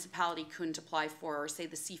know, a municipality couldn't apply for, say,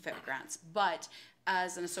 the CFIP grants. But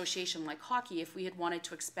as an association like hockey, if we had wanted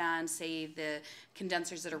to expand, say, the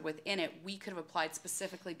condensers that are within it, we could have applied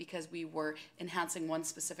specifically because we were enhancing one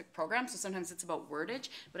specific program. So sometimes it's about wordage,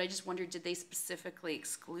 but I just wondered, did they specifically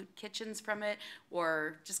exclude kitchens from it?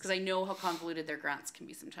 Or just because I know how convoluted their grants can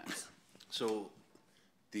be sometimes. So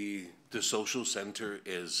the social center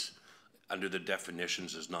is, under the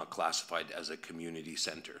definitions, is not classified as a community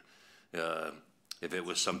center. If it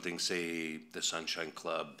was something, say, the Sunshine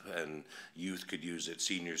Club, and youth could use it,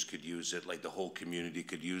 seniors could use it, like the whole community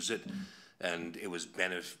could use it, and it was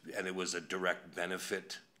a direct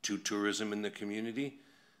benefit to tourism in the community,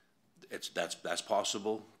 that's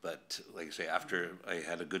possible. But like I say, after I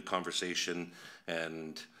had a good conversation,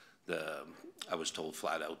 and I was told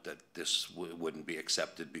flat out that this wouldn't be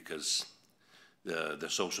accepted because the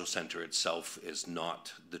social center itself is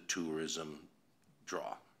not the tourism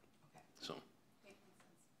draw. So.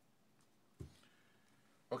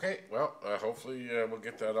 Okay, well, hopefully we'll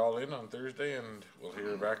get that all in on Thursday and we'll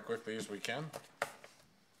hear back quickly as we can.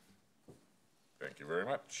 Thank you very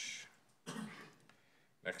much.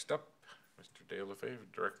 Next up, Mr. Dale Lefebvre,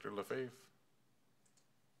 Director Lefebvre.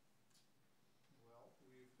 Well,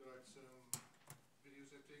 we've got some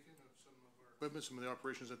videos I've taken of some of our equipment, some of the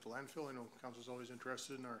operations at the landfill. I know Council's always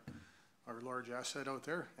interested in our large asset out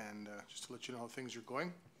there, and just to let you know how things are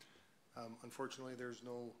going. Unfortunately, there's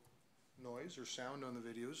no noise or sound on the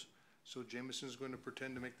videos, so Jameson's going to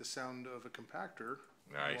pretend to make the sound of a compactor.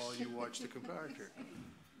 Nice. While you watch the compactor.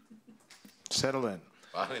 Settle in.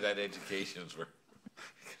 Finally, that education's work.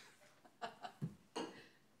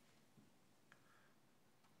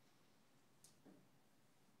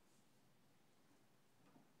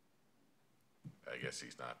 I guess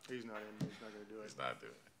he's not. He's not in. He's not going to do it. He's not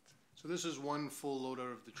doing it. So this is one full load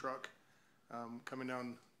out of the truck, coming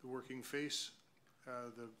down the working face.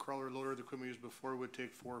 The crawler loader, the equipment used before, would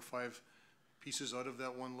take 4 or 5 pieces out of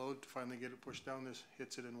that one load to finally get it pushed down. This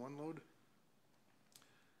hits it in one load.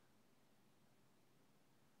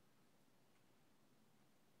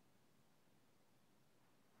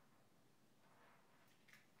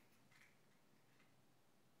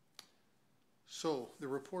 So the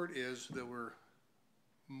report is that we're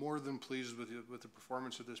more than pleased with the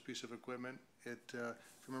performance of this piece of equipment. If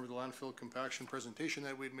you remember the landfill compaction presentation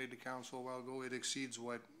that we'd made to council a while ago, it exceeds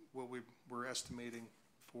what we were estimating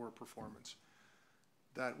for performance.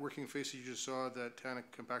 That working face you just saw, that Tannic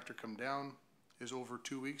compactor come down, is over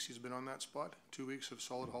 2 weeks. He's been on that spot. 2 weeks of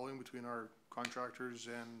solid hauling between our contractors,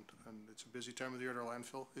 and it's a busy time of the year at our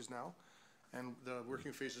landfill is now. And the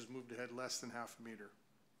working face has moved ahead less than half a meter.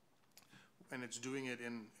 And it's doing it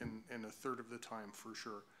in a third of the time for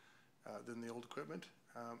sure than the old equipment.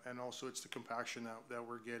 And also it's the compaction that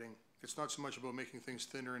we're getting. It's not so much about making things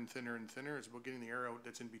thinner and thinner and thinner, it's about getting the air out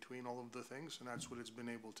that's in between all of the things, and that's what it's been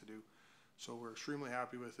able to do. So we're extremely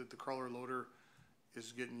happy with it. The crawler loader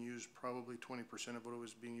is getting used probably 20% of what it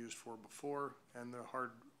was being used for before, and the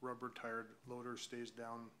hard rubber tired loader stays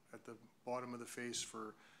down at the bottom of the face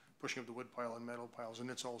for pushing up the wood pile and metal piles, and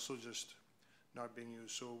it's also just not being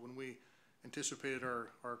used. So when we anticipated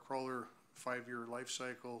our crawler 5-year life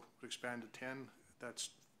cycle would expand to 10, that's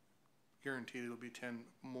guaranteed it'll be 10,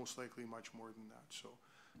 most likely much more than that. So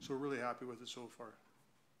we're really happy with it so far.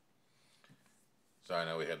 So I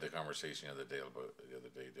know we had the conversation the other day,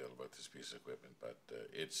 Dale, about this piece of equipment, but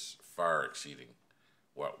it's far exceeding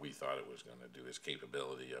what we thought it was going to do, its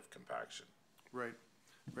capability of compaction. Right.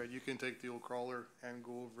 You can take the old crawler and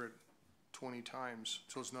go over it 20 times,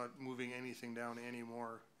 so it's not moving anything down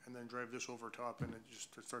anymore, and then drive this over top, and it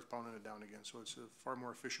starts pounding it down again. So it's a far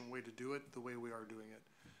more efficient way to do it, the way we are doing it.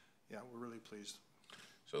 Yeah, we're really pleased.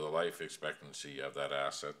 So the life expectancy of that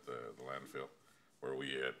asset, the landfill, where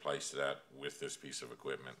we had placed it at with this piece of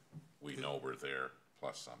equipment. We know we're there,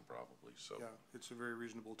 plus some probably, so. Yeah, it's a very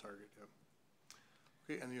reasonable target, yeah.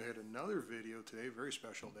 Okay, and you had another video today, very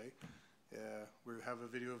special day. We have a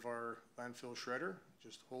video of our landfill shredder.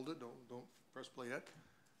 Just hold it, don't press play yet.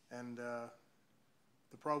 And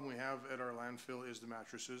the problem we have at our landfill is the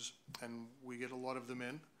mattresses, and we get a lot of them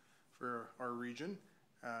in for our region.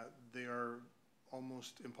 They are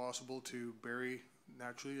almost impossible to bury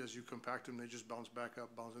naturally. As you compact them, they just bounce back up,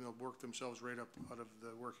 and they'll work themselves right up out of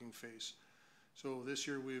the working face. So this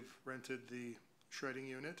year we've rented the shredding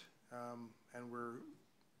unit, and we're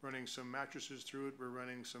running some mattresses through it. We're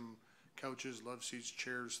running some couches, love seats,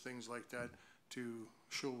 chairs, things like that to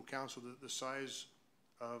show council the size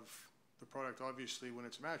of the product, obviously, when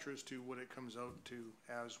it's a mattress, to what it comes out to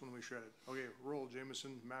as when we shred it. Okay, roll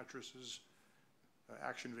Jameson mattresses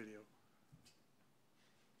action video.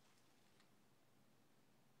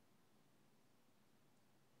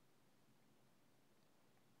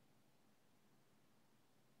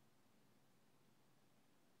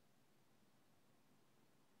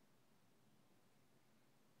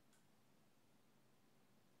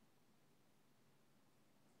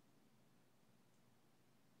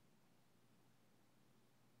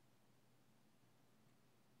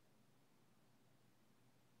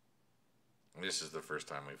 This is the first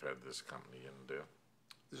time we've had this company in,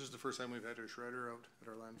 This is the first time we've had a shredder out at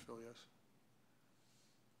our landfill, yes.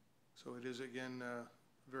 So it is, again,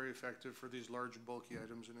 very effective for these large bulky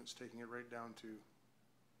items, and it's taking it right down to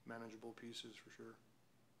manageable pieces for sure.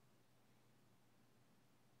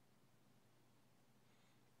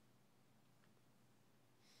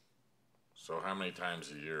 so how many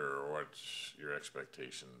times a year, or what's your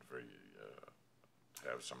expectation for you, to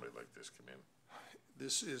have somebody like this come in?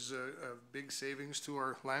 This is a big savings to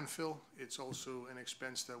our landfill. It's also an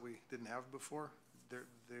expense that we didn't have before.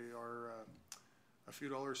 They are a few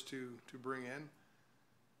dollars to bring in.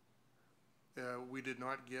 We did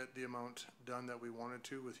not get the amount done that we wanted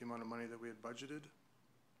to with the amount of money that we had budgeted.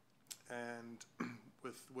 And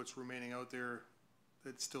with what's remaining out there,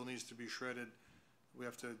 it still needs to be shredded. We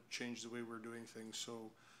have to change the way we're doing things.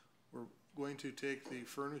 So we're going to take the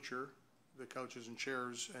furniture, the couches and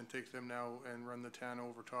chairs, and take them now and run the tan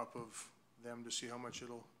over top of them to see how much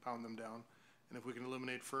it'll pound them down. And if we can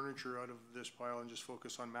eliminate furniture out of this pile and just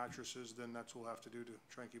focus on mattresses, then that's what we'll have to do to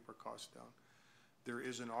try and keep our costs down. There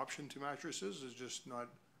is an option to mattresses, it's just not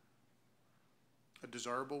a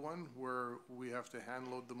desirable one, where we have to hand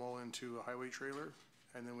load them all into a highway trailer,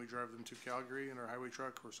 and then we drive them to Calgary in our highway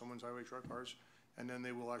truck, or someone's highway truck, ours, and then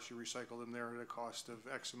they will actually recycle them there at a cost of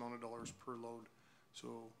X amount of dollars per load.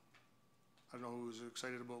 So I don't know who's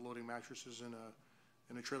excited about loading mattresses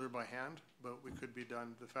in a trailer by hand, but we could be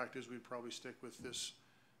done. The fact is, we'd probably stick with this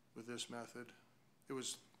method. It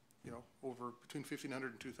was, you know, over between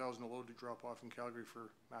 1,500 and 2,000 a load to drop off in Calgary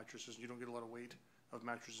for mattresses. You don't get a lot of weight of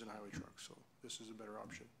mattresses in a highway truck, so this is a better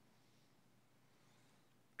option.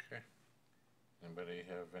 Okay. Anybody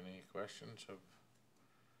have any questions of?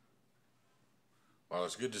 Well,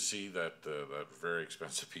 it's good to see that that very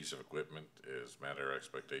expensive piece of equipment is met our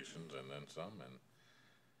expectations and then some,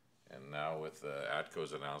 and now with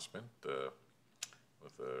ATCO's announcement,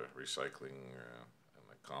 with the recycling and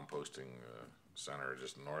the composting center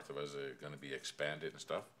just north of us going to be expanded and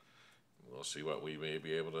stuff, we'll see what we may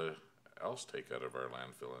be able to else take out of our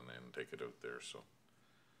landfill and then take it out there. So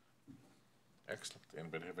excellent.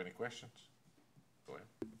 Anybody have any questions? Go ahead.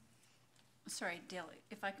 Sorry, Dale,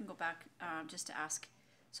 if I can go back just to ask,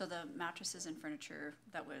 so the mattresses and furniture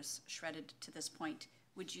that was shredded to this point,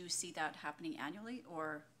 would you see that happening annually,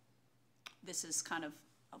 or this is kind of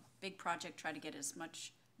a big project, try to get as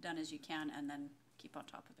much done as you can and then keep on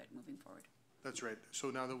top of it moving forward? That's right. So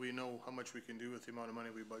now that we know how much we can do with the amount of money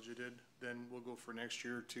we budgeted, then we'll go for next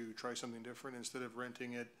year to try something different. Instead of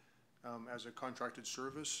renting it as a contracted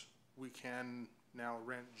service, we can now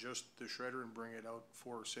rent just the shredder and bring it out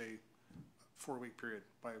for, say, 4-week period,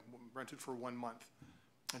 rent it for 1 month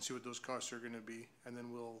and see what those costs are going to be, and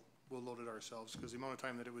then we'll load it ourselves, because the amount of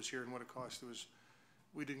time that it was here and what it cost,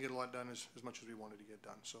 we didn't get a lot done as much as we wanted to get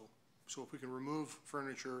done. So if we can remove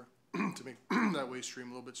furniture to make that waste stream a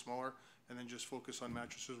little bit smaller, and then just focus on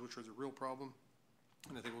mattresses, which are the real problem,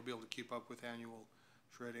 and I think we'll be able to keep up with annual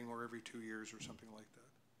shredding or every 2 years or something like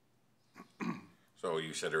that. So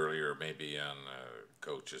you said earlier, maybe on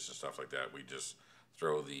coaches and stuff like that, we just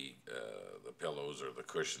throw the pillows or the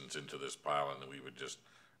cushions into this pile, and then we would just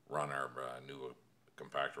run our new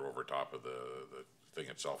compactor over top of the thing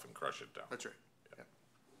itself and crush it down. That's right. Yeah.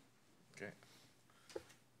 Okay.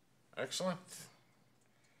 Excellent.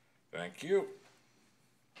 Thank you.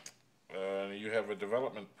 you have a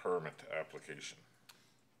development permit application.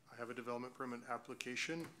 I have a development permit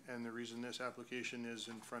application, and the reason this application is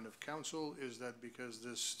in front of council is that because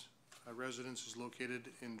this residence is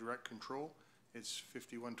located in direct control, it's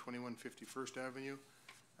 5121 51st Avenue.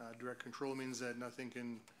 Direct control means that nothing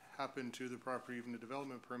can happen to the property, even the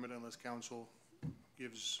development permit, unless council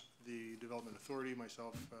gives the development authority,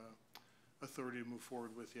 myself, authority to move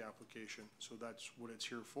forward with the application. So that's what it's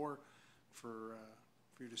here for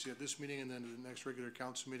you to see at this meeting, and then at the next regular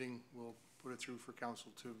council meeting, we'll put it through for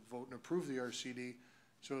council to vote and approve the RCD,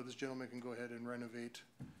 so this gentleman can go ahead and renovate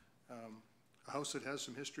a house that has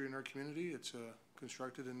some history in our community. It's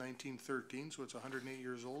constructed in 1913, so it's 108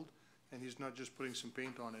 years old, and he's not just putting some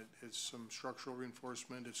paint on it. It's some structural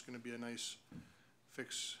reinforcement. It's going to be a nice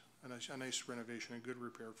fix, a nice renovation, a good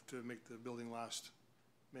repair to make the building last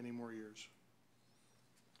many more years.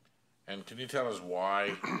 And can you tell us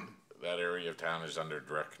why that area of town is under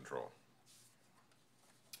direct control?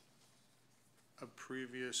 A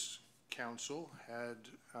previous council had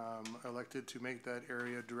elected to make that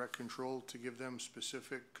area direct control to give them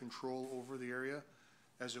specific control over the area,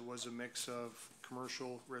 as it was a mix of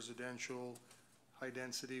commercial, residential, high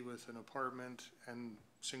density with an apartment, and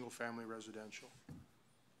single family residential.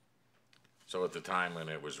 So at the time when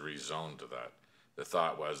it was rezoned to that, the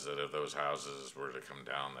thought was that if those houses were to come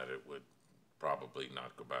down, that it would probably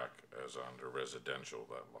not go back as under residential,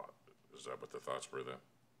 that lot. Is that what the thoughts were then?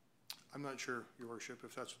 I'm not sure, Your Worship,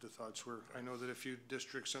 if that's what the thoughts were. I know that if you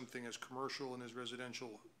district something as commercial and as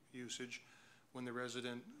residential usage, when the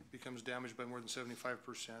resident becomes damaged by more than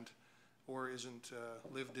 75% or isn't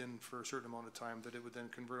lived in for a certain amount of time, that it would then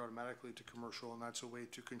convert automatically to commercial, and that's a way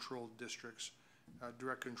to control districts.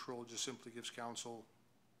 Direct control just simply gives council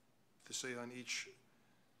the say on each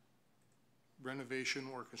renovation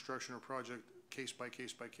or construction or project case by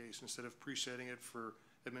case by case, instead of presetting it for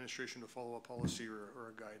administration to follow a policy or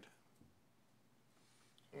a guide.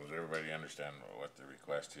 Well, does everybody understand what the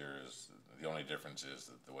request here is? The only difference is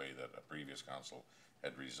that the way that a previous council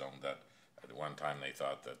had rezoned that, at one time they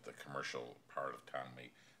thought that the commercial part of town may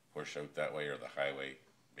push out that way, or the highway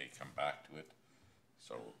may come back to it.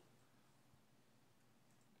 So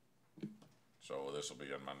this will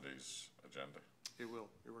be on Monday's agenda. It will,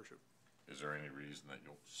 Your Worship. Is there any reason that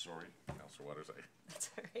you'll, sorry, Councillor Waters? That's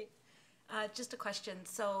all right. Just a question.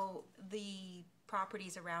 So the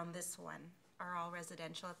properties around this one are all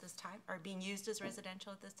residential at this time, are being used as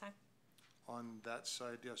residential at this time? On that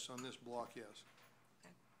side, yes. On this block, yes.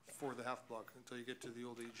 Okay. For the half block, until you get to the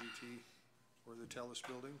old AGT or the TELUS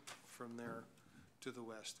building, from there to the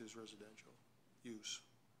west is residential use.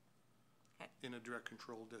 Okay. In a direct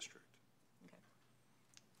control district. Okay.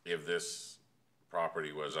 If this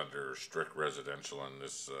property was under strict residential and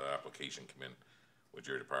this application come in, would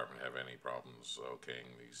your department have any problems okaying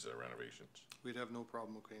these renovations? We'd have no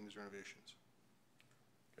problem okaying these renovations.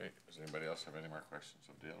 Okay, does anybody else have any more questions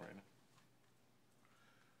of Dale right now?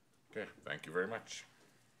 Okay, thank you very much.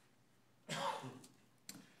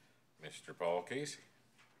 Mr. Paul Casey.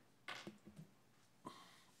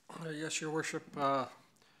 Yes, Your Worship.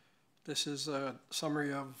 This is a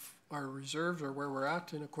summary of our reserves, or where we're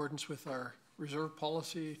at in accordance with our reserve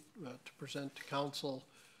policy to present to council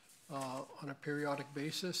on a periodic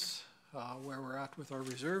basis where we're at with our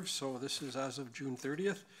reserves. So this is as of June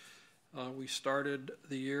 30th. We started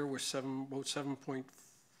the year with about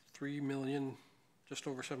 7.3 million, just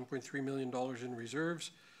over $7.3 million in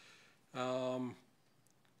reserves. The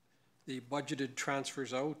budgeted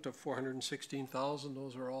transfers out of 416,000,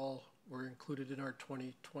 those were included in our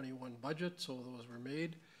 2021 budget, so those were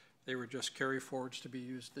made. They were just carry forwards to be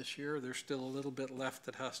used this year. There's still a little bit left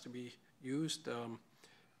that has to be used,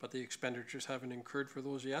 but the expenditures haven't incurred for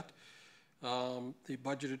those yet. The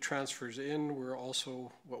budgeted transfers in were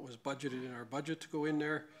also what was budgeted in our budget to go in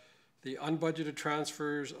there. The unbudgeted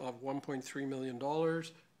transfers of $1.3 million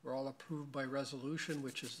were all approved by resolution,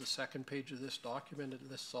 which is the second page of this document. It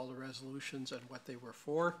lists all the resolutions and what they were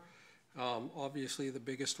for. Obviously, the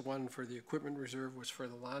biggest one for the equipment reserve was for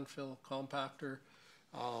the landfill compactor.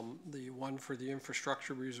 The one for the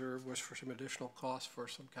infrastructure reserve was for some additional costs for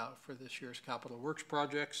this year's capital works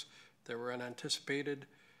projects that were unanticipated.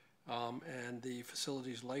 And the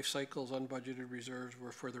facilities life cycles unbudgeted reserves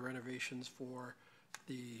were for the renovations for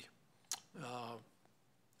the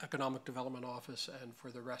economic development office and for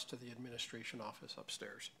the rest of the administration office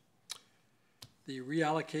upstairs. The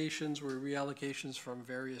reallocations were reallocations from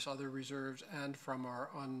various other reserves and from our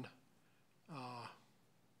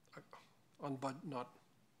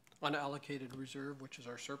unallocated reserve, which is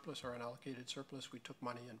our surplus, our unallocated surplus. We took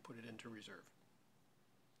money and put it into reserve.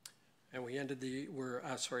 And we ended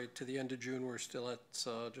to the end of June, we're still at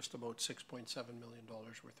just about $6.7 million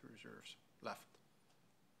worth of reserves left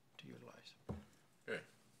to utilize. Okay,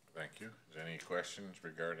 thank you. Is there any questions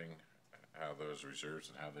regarding how those reserves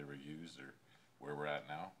and how they were used or where we're at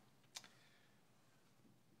now?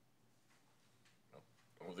 Nope.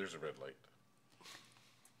 Oh, there's a red light.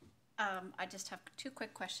 I just have two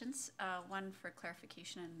quick questions, one for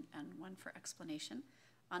clarification and one for explanation.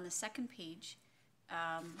 On the second page,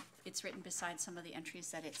 it's written beside some of the entries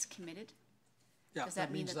that it's committed. Yeah, Does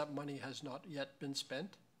that mean means that money has not yet been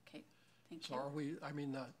spent. Okay, thank So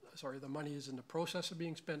you. the money is in the process of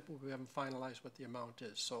being spent, but we haven't finalized what the amount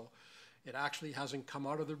is. So it actually hasn't come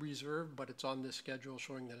out of the reserve, but it's on this schedule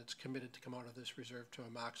showing that it's committed to come out of this reserve to a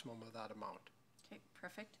maximum of that amount. Okay,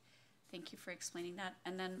 perfect. Thank you for explaining that.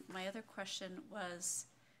 And then my other question was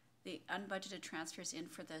the unbudgeted transfers in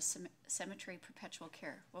for the cemetery perpetual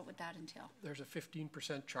care. What would that entail? There's a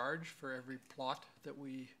 15% charge for every plot that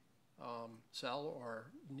we sell or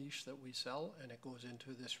niche that we sell, and it goes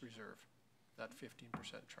into this reserve, that 15%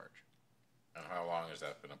 charge. And how long has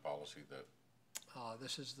that been a policy that?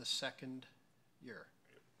 This is the second year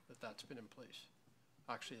that that's been in place.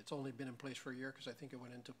 Actually, it's only been in place for a year because I think it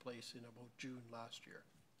went into place in about June last year.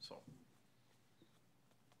 So.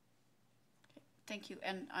 Okay, thank you,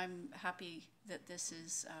 and I'm happy that this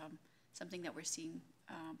is something that we're seeing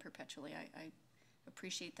perpetually. I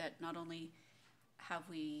appreciate that not only have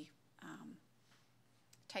we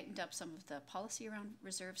tightened up some of the policy around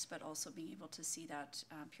reserves, but also being able to see that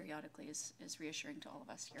periodically is reassuring to all of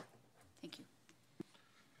us here. Thank you.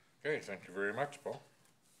 Okay, thank you very much, Paul.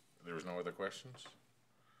 There was no other questions?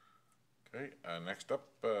 Okay, next up,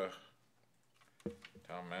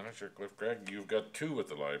 Town Manager Cliff Gregg, you've got two at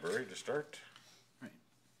the library to start. Right.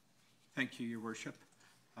 Thank you, Your Worship.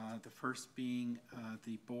 The first being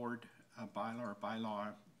the board bylaw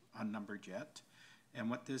unnumbered yet. And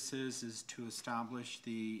what this is to establish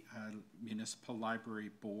the Municipal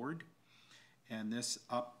Library Board. And this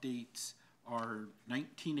updates our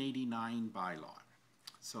 1989 bylaw.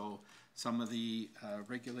 So some of the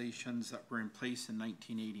regulations that were in place in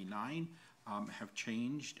 1989 have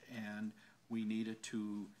changed, and we needed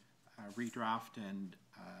to redraft and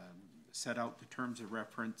set out the terms of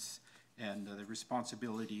reference and the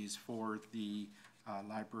responsibilities for the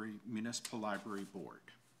Municipal Library Board.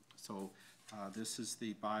 So this is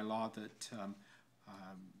the bylaw that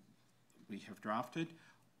we have drafted.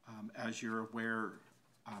 As you're aware,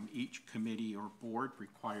 each committee or board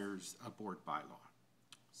requires a board bylaw.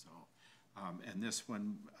 So, and this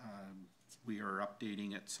one, we are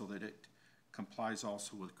updating it so that it complies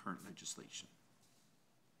also with current legislation.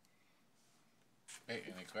 Hey,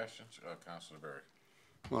 any questions? Councillor Barry.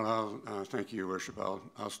 Well, thank you, Your Worship.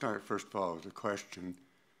 I'll start first of all with a question.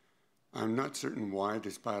 I'm not certain why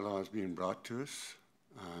this bylaw is being brought to us,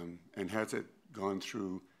 and has it gone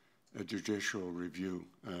through a judicial review,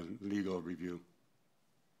 legal review?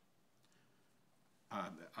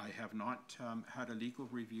 I have not had a legal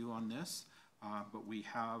review on this, but we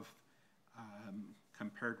have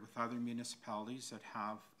compared with other municipalities that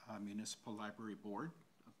have municipal library board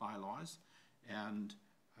bylaws, and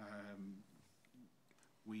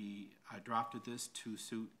we drafted this to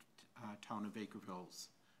suit Town of Bakerville's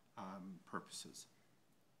purposes.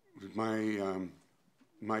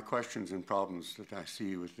 My questions and problems that I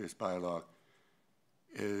see with this bylaw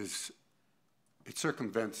is it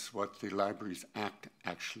circumvents what the Libraries Act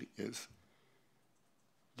actually is.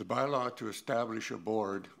 The bylaw to establish a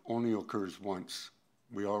board only occurs once.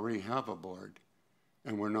 We already have a board,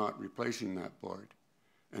 and we're not replacing that board.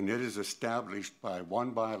 And it is established by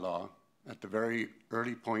one bylaw at the very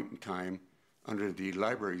early point in time under the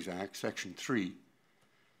Libraries Act, Section 3,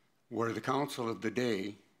 where the council of the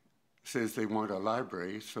day says they want a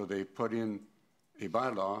library, so they put in a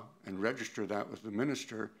bylaw and register that with the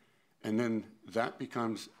minister, and then that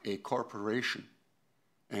becomes a corporation.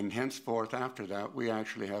 And henceforth, after that, we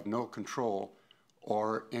actually have no control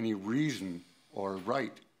or any reason or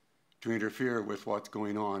right to interfere with what's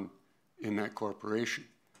going on in that corporation,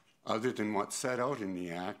 other than what's set out in the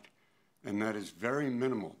Act, and that is very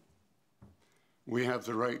minimal. We have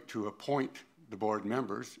the right to appoint the board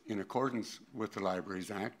members in accordance with the Libraries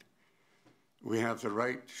Act. We have the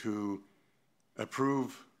right to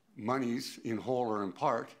approve monies in whole or in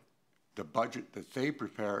part, the budget that they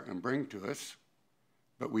prepare and bring to us,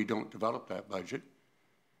 but we don't develop that budget.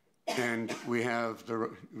 And we have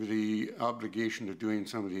the obligation of doing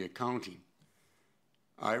some of the accounting.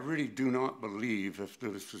 I really do not believe, if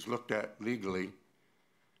this was looked at legally,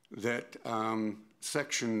 that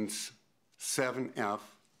sections 7F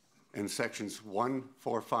and sections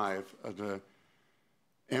 145 of the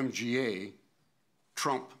MGA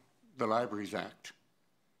trump the Libraries Act.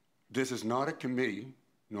 This is not a committee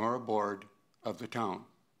nor a board of the town.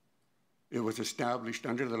 It was established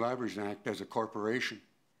under the Libraries Act as a corporation,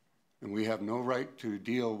 and we have no right to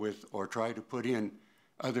deal with or try to put in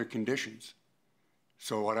other conditions.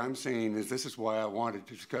 So what I'm saying is this is why I wanted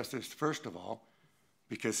to discuss this first of all,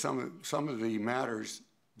 because some of the matters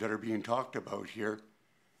that are being talked about here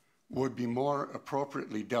would be more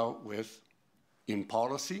appropriately dealt with in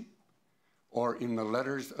policy or in the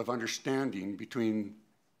letters of understanding between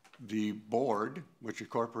the board, which is a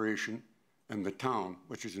corporation, and the town,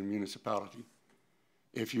 which is a municipality.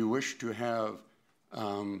 If you wish to have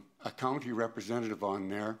a county representative on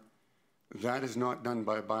there, that is not done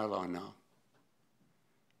by bylaw now.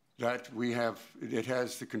 That it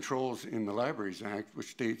has the controls in the Libraries Act, which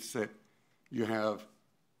states that you have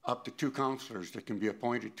up to 2 counselors that can be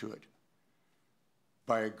appointed to it.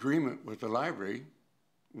 By agreement with the library,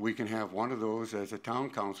 we can have one of those as a town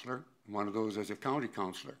councillor, one of those as a county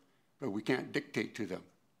councillor, but we can't dictate to them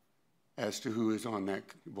as to who is on that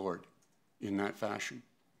board in that fashion.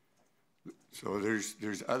 So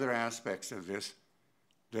there's other aspects of this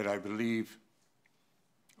that I believe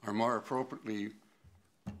are more appropriately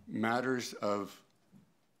matters of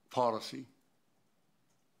policy.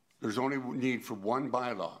 There's only need for one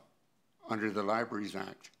bylaw under the Libraries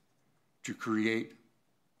Act to create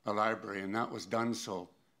a library, and that was done so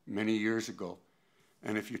many years ago.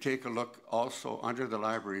 And if you take a look also under the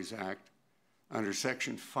Libraries Act, under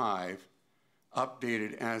Section 5,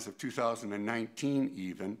 updated as of 2019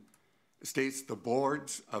 even, states the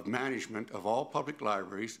boards of management of all public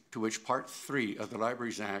libraries to which Part 3 of the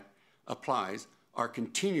Libraries Act applies are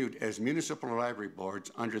continued as municipal library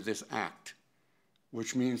boards under this act,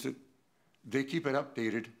 which means that they keep it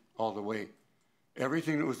updated all the way.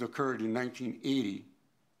 Everything that was occurred in 1980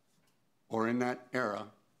 or in that era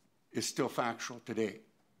is still factual today.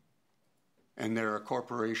 And they're a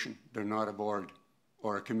corporation, they're not a board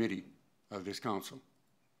or a committee of this council.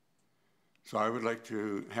 So I would like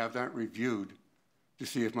to have that reviewed to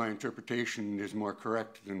see if my interpretation is more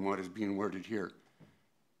correct than what is being worded here.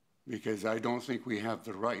 Because I don't think we have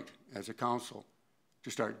the right as a council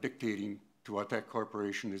to start dictating to what that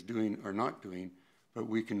corporation is doing or not doing, but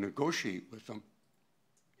we can negotiate with them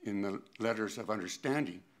in the letters of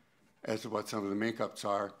understanding as to what some of the makeups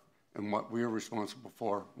are and what we're responsible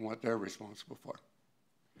for and what they're responsible for.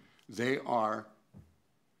 They are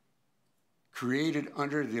created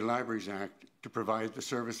under the Libraries Act to provide the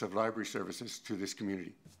service of library services to this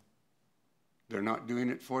community. They're not doing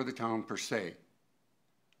it for the town per se.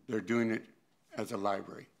 They're doing it as a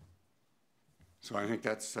library. So I think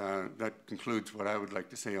that's, that concludes what I would like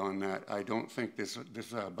to say on that. I don't think this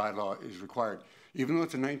bylaw is required. Even though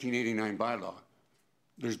it's a 1989 bylaw,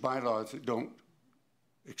 there's bylaws that don't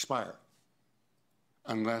expire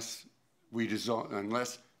unless we dissolve,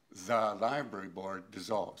 unless the library board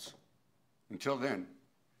dissolves. Until then,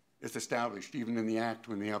 it's established. Even in the act,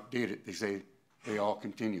 when they update it, they say they all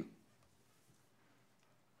continue.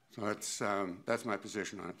 So that's my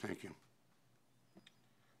position on it. Thank you.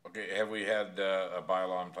 Okay, have we had a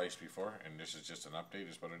bylaw in place before, and this is just an update,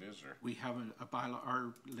 is what it is, or? We have a bylaw,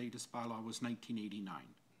 our latest bylaw was 1989,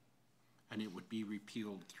 and it would be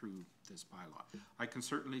repealed through this bylaw. I can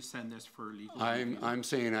certainly send this for legal review. I'm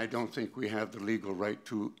saying I don't think we have the legal right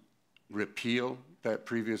to repeal that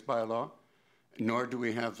previous bylaw, nor do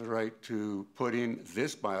we have the right to put in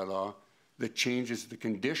this bylaw that changes the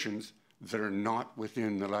conditions that are not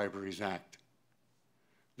within the Libraries Act.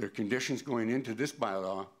 There are conditions going into this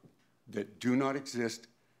bylaw that do not exist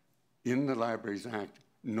in the Libraries Act,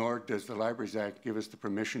 nor does the Libraries Act give us the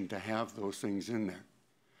permission to have those things in there.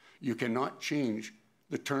 You cannot change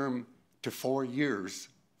the term to 4 years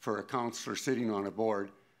for a counselor sitting on a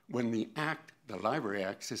board when the act, the Library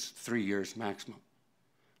Act, says 3 years maximum.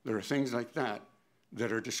 There are things like that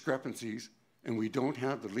that are discrepancies, and we don't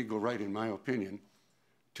have the legal right, in my opinion,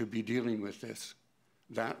 to be dealing with this.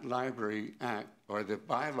 That Library Act, or the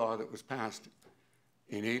bylaw that was passed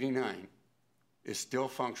in '89, is still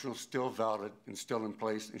functional, still valid, and still in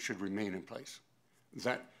place, and should remain in place.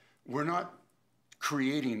 That we're not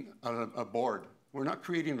creating a board. We're not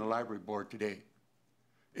creating a library board today.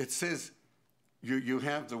 It says, you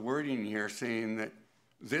have the wording here saying that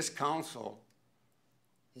this council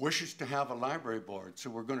wishes to have a library board, so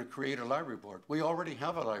we're going to create a library board. We already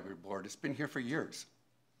have a library board. It's been here for years.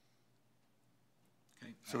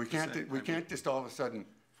 Okay, So we can't just all of a sudden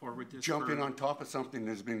jump in on top of something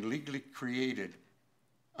that's been legally created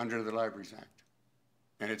under the Libraries Act,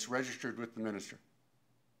 and it's registered with the minister.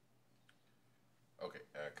 Okay,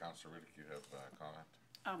 Councilor Riddick, you have a comment?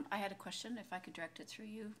 I had a question, if I could direct it through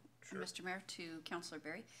you, Mr. Mayor, to Councillor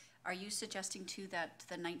Berry. Are you suggesting too that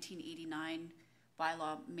the 1989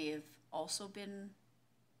 bylaw may have also been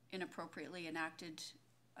inappropriately enacted,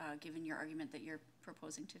 given your argument that you're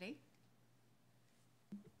proposing today?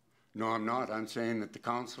 No, I'm not. I'm saying that the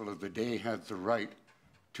council of the day has the right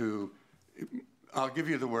to, I'll give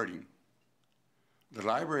you the wording. The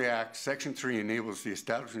Library Act, Section 3 enables the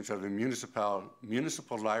establishment of a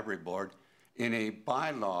municipal library board in a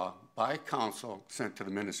bylaw by council sent to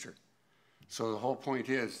the minister. So the whole point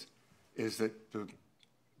is that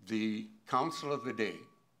the council of the day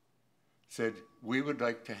said, we would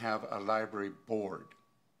like to have a library board.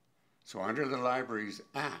 So under the Libraries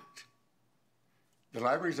Act, the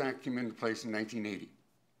Libraries Act came into place in 1980.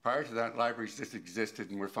 Prior to that, libraries just existed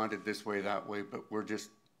and were funded this way, that way, but we're just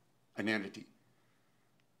an entity.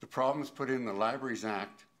 The problems put in the Libraries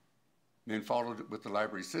Act, and then followed it with the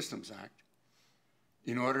Library Systems Act,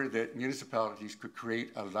 in order that municipalities could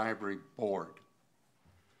create a library board.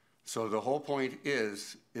 So the whole point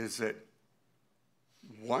is that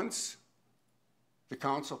once the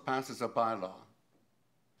council passes a bylaw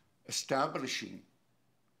establishing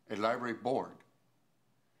a library board,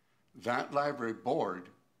 that library board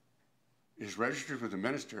is registered with the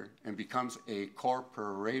minister and becomes a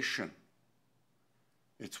corporation.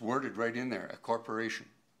 It's worded right in there, a corporation.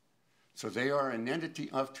 So they are an entity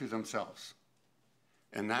unto themselves.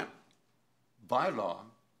 And that bylaw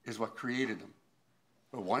is what created them.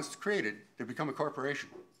 But once created, they become a corporation.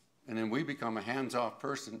 And then we become a hands-off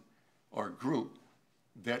person or group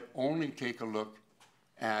that only take a look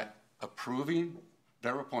at approving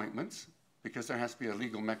their appointments, because there has to be a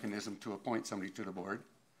legal mechanism to appoint somebody to the board.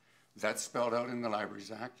 That's spelled out in the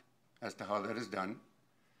Libraries Act as to how that is done.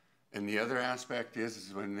 And the other aspect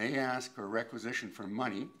is when they ask or requisition for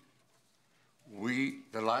money,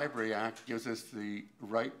 the Library Act gives us the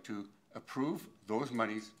right to approve those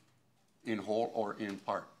monies in whole or in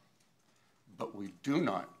part. But we do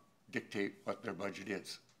not dictate what their budget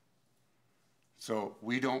is. So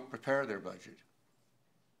we don't prepare their budget.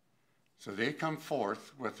 So they come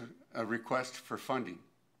forth with a request for funding.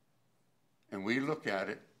 And we look at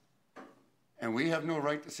it, and we have no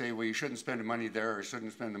right to say, well, you shouldn't spend the money there or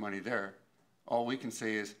shouldn't spend the money there. All we can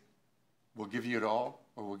say is, we'll give you it all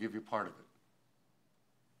or we'll give you part of it.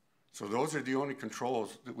 So those are the only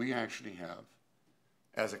controls that we actually have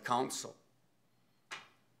as a council.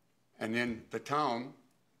 And then the town,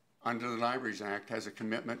 under the Libraries Act, has a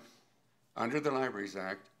commitment under the Libraries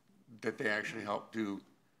Act that they actually help do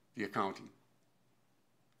the accounting.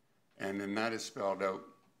 And then that is spelled out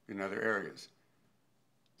in other areas.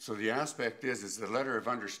 So the aspect is the letter of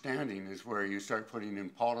understanding is where you start putting in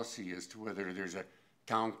policy as to whether there's a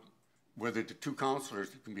town, whether the two councillors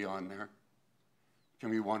that can be on there can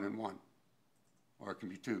be 1 and 1, or it can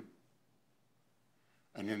be 2.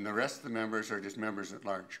 And then the rest of the members are just members at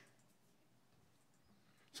large.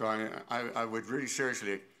 So I would really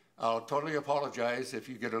seriously, I'll totally apologize if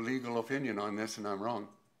you get a legal opinion on this and I'm wrong.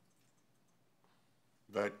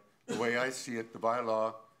 But the way I see it, the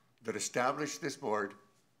bylaw that established this board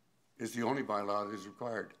is the only bylaw that is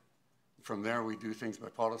required. From there, we do things by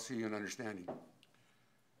policy and understanding.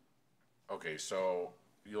 Okay, so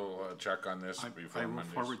you'll check on this before I will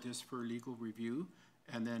Monday's. forward this for legal review,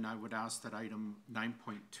 and then I would ask that item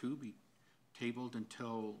 9.2 be tabled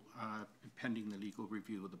until pending the legal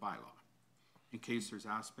review of the bylaw, in case there's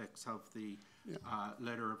aspects of the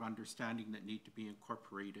letter of understanding that need to be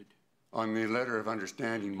incorporated. On the letter of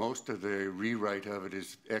understanding, most of the rewrite of it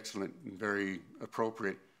is excellent and very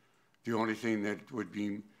appropriate. The only thing that would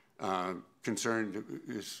be concerned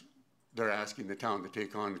is they're asking the town to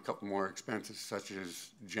take on a couple more expenses, such as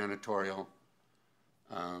janitorial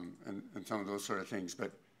and some of those sort of things.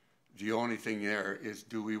 But the only thing there is,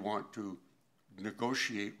 do we want to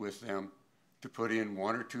negotiate with them to put in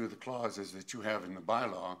 1 or 2 of the clauses that you have in the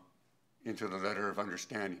bylaw into the letter of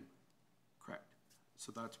understanding? Correct.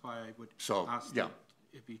 So that's why I would ask yeah. that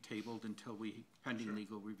it be tabled until pending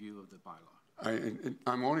legal review of the bylaw.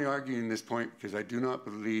 I'm only arguing this point because I do not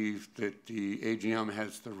believe that the AGM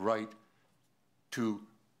has the right to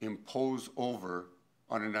impose over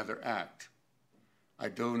on another act. I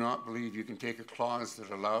do not believe you can take a clause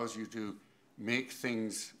that allows you to make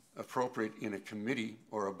things appropriate in a committee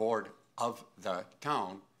or a board of the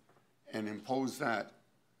town and impose that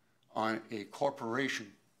on a corporation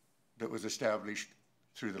that was established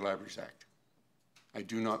through the Libraries Act. I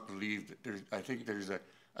do not believe that I think there's a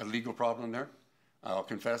legal problem there. I'll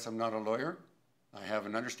confess I'm not a lawyer. I have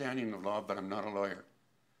an understanding of law, but I'm not a lawyer.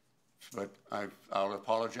 But I'll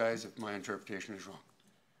apologize if my interpretation is wrong.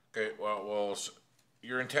 Okay, well,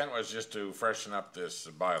 your intent was just to freshen up this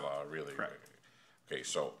bylaw, really? Correct. Okay,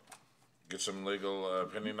 so get some legal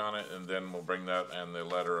opinion on it, and then we'll bring that and the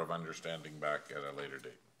letter of understanding back at a later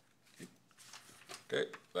date. Okay,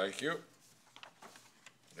 thank you.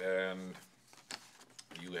 And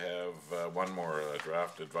you have one more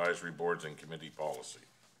draft advisory boards and committee policy.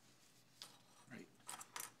 Right.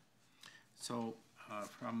 So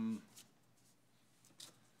from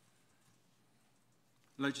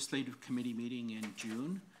legislative committee meeting in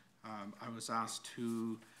June, I was asked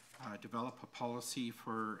to develop a policy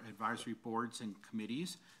for advisory boards and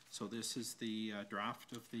committees. So this is the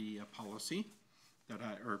draft of the policy that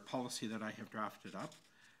I have drafted up.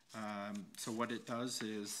 So what it does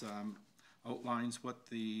is outlines what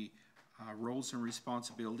the roles and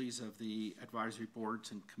responsibilities of the advisory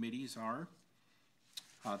boards and committees are,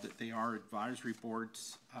 that they are advisory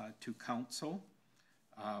boards to council,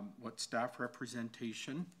 what staff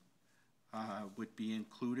representation would be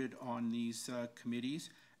included on these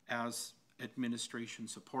committees as administration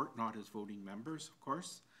support, not as voting members, of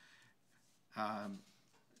course.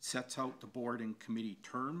 Sets out the board and committee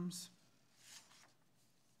terms,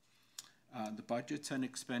 the budgets and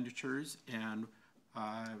expenditures, and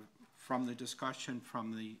from the discussion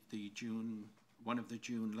from the June, one of the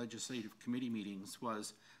June legislative committee meetings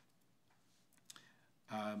was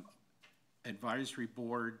advisory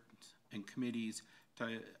boards and committees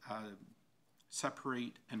to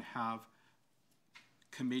separate and have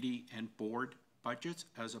committee and board budgets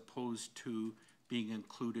as opposed to being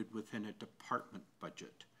included within a department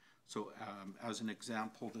budget. So as an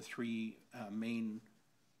example, the three main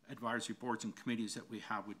advisory boards and committees that we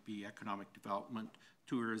have would be economic development,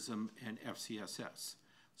 tourism, and FCSS.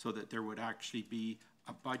 So that there would actually be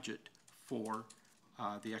a budget for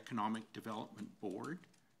the Economic Development Board,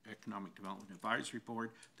 Economic Development Advisory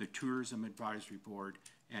Board, the Tourism Advisory Board,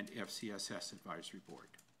 and FCSS Advisory Board.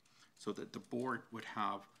 So that the board would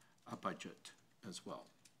have a budget as well,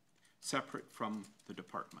 separate from the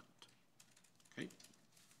department. Okay?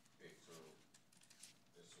 Okay, so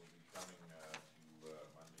this will be coming to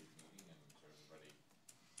Monday's meeting, and so everybody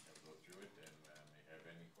can go through it, and may have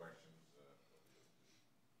any questions.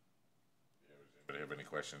 Does anybody have any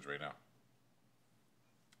questions right now?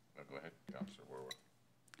 Go ahead, Councillor Warwick.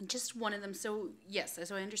 Just one of them. So yes,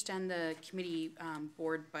 so I understand the committee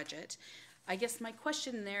board budget. I guess my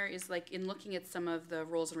question there is, like, in looking at some of the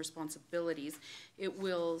roles and responsibilities, it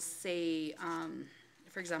will say,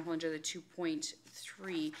 for example, under the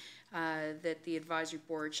 2.3, that the advisory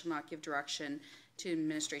board shall not give direction to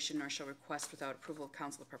administration nor shall request without approval of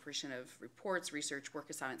council the preparation of reports, research, work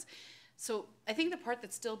assignments. So I think the part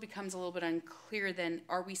that still becomes a little bit unclear then,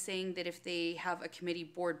 are we saying that if they have a committee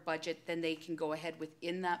board budget, then they can go ahead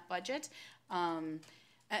within that budget?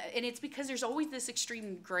 And it's because there's always this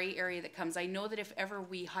extreme gray area that comes. I know that if ever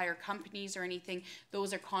we hire companies or anything,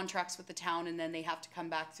 those are contracts with the town, and then they have to come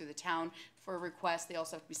back through the town for a request. They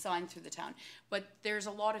also have to be signed through the town. But there's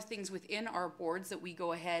a lot of things within our boards that we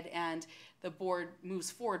go ahead and the board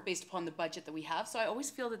moves forward based upon the budget that we have. So I always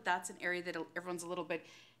feel that that's an area that everyone's a little bit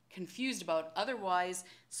confused about. Otherwise,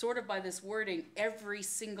 sort of by this wording, every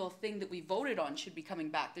single thing that we voted on should be coming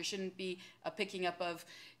back. There shouldn't be a picking up of,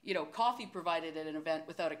 you know, coffee provided at an event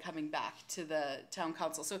without it coming back to the town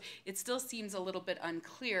council. So it still seems a little bit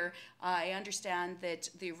unclear. I understand that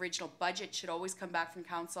the original budget should always come back from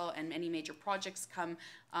council, and any major projects come,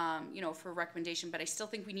 you know, for recommendation, but I still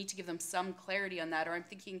think we need to give them some clarity on that. Or I'm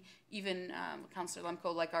thinking even, Councillor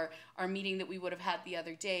Lemko, like our meeting that we would have had the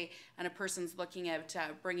other day, and a person's looking at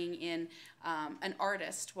bringing in an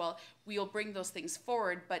artist. Well, we'll bring those things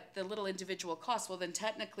forward, but the little individual costs, well then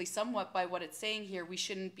technically somewhat by what it's saying here, we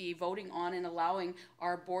shouldn't be voting on and allowing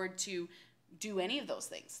our board to do any of those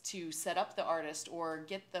things, to set up the artist or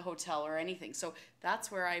get the hotel or anything. So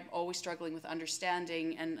that's where I'm always struggling with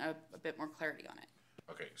understanding and a bit more clarity on it.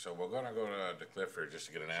 Okay, so we're gonna go to Cliff here just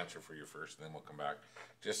to get an answer for you first, and then we'll come back.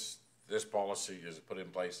 Just, this policy is put in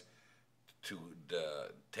place to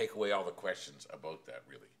take away all the questions about that,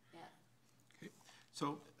 really.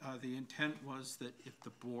 So the intent was that if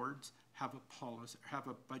the boards have a policy, have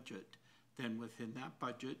a budget, then within that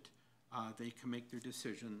budget, they can make their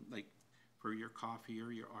decision, like for your coffee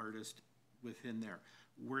or your artist within there.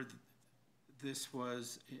 Where this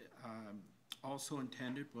was also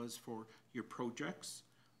intended was for your projects,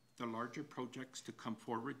 the larger projects, to come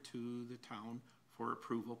forward to the town for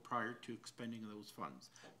approval prior to expending those funds.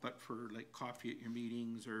 But for like coffee at your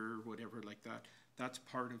meetings or whatever like that, that's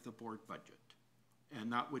part of the board budget. And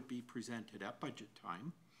that would be presented at budget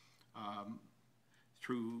time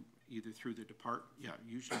through either through the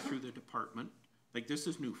usually through the department. Like, this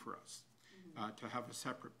is new for us. to have a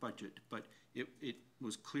separate budget, but it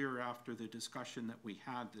was clear after the discussion that we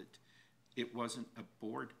had that it wasn't a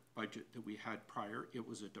board budget that we had prior, it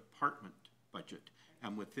was a department budget.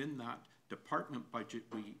 And within that department budget,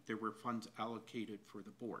 there were funds allocated for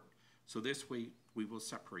the board. So this way, we will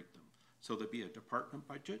separate them. So there'll be a department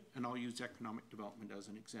budget, and I'll use economic development as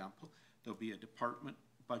an example. There'll be a department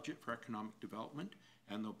budget for economic development,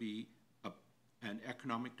 and there'll be an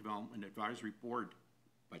economic development advisory board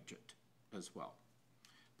budget as well.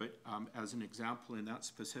 But as an example, in that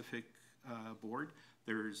specific board,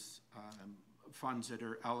 there's funds that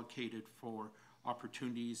are allocated for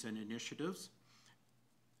opportunities and initiatives.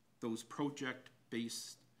 Those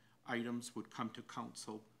project-based items would come to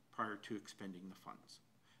council prior to expending the funds.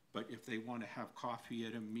 But if they want to have coffee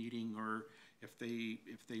at a meeting, or if they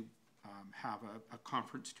have a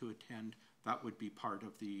conference to attend, that would be part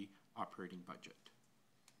of the operating budget.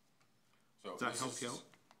 So does that help you out?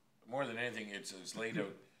 More than anything, it's laid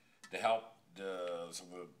out to help so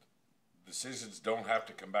the decisions don't have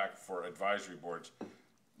to come back for advisory boards.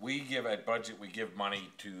 We give at budget, we give money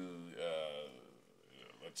to,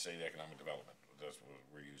 let's say, the economic development. That's what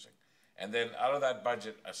we're using. And then out of that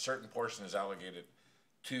budget, a certain portion is allocated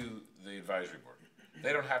to the advisory board.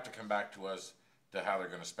 They don't have to come back to us to how they're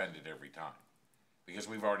going to spend it every time, because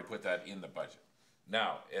we've already put that in the budget.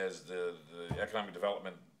 Now, as the economic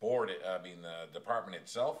development board, the department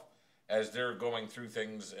itself, as they're going through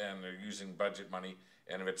things and they're using budget money,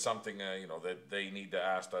 and if it's something that they need to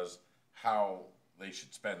ask us how they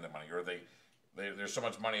should spend the money, or there's so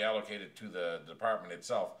much money allocated to the department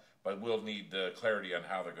itself, but we'll need clarity on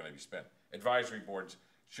how they're going to be spent. Advisory boards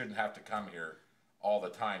shouldn't have to come here all the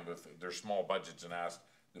time with their small budgets and ask,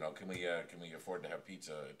 can we afford to have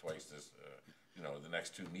pizza twice this, the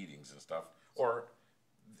next 2 meetings and stuff, or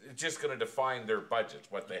it's just going to define their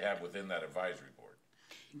budgets, what they have within that advisory board.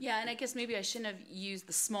 Yeah, and I guess maybe I shouldn't have used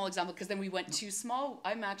the small example, because then we went too small.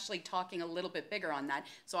 I'm actually talking a little bit bigger on that.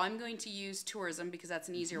 So I'm going to use tourism because that's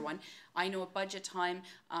an easier one. I know at budget time,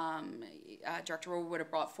 Director Rowe would have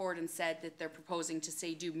brought forward and said that they're proposing to,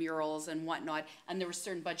 say, do murals and whatnot, and there was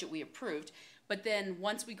certain budget we approved. But then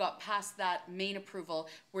once we got past that main approval,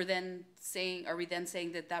 are we then saying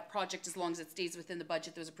that that project, as long as it stays within the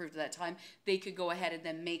budget that was approved at that time, they could go ahead and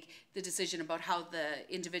then make the decision about how the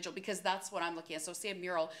individual, because that's what I'm looking at. So say a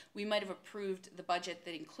mural, we might have approved the budget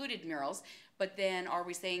that included murals, but then are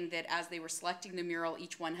we saying that as they were selecting the mural,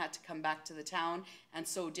 each one had to come back to the town, and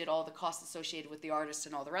so did all the costs associated with the artist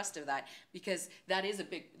and all the rest of that? Because that is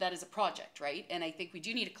a project, right? And I think we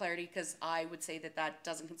do need a clarity, because I would say that that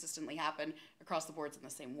doesn't consistently happen across the boards in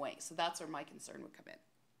the same way. So that's where my concern would come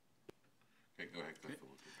in. Okay, go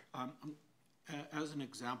ahead. As an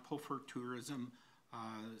example for tourism,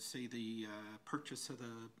 say the purchase of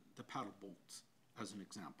the paddle boats, as an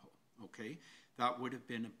example, okay? That would have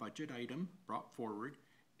been a budget item brought forward,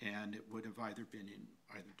 and it would have either been in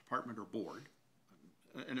either department or board.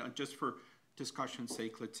 And just for discussion's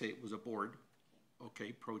sake, let's say it was a board,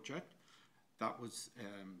 okay, project. That was,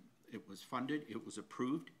 it was funded, it was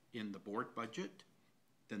approved in the board budget.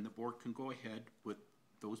 Then the board can go ahead with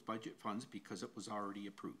those budget funds because it was already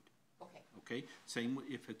approved. Okay. Okay, same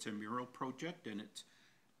if it's a mural project and it's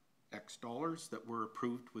X dollars that were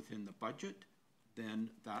approved within the budget, then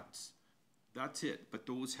that's it. But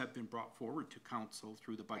those have been brought forward to council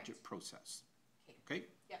through the budget process. Okay?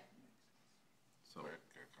 Yep. So,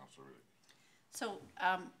 Councilor Ridley. So,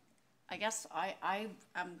 I guess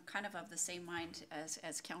I'm kind of the same mind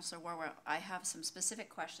as Councillor Warwick. I have some specific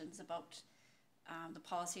questions about the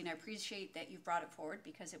policy, and I appreciate that you've brought it forward,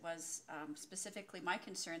 because it was specifically my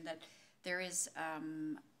concern that there is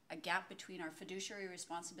a gap between our fiduciary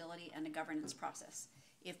responsibility and the governance process.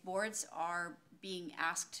 If boards are being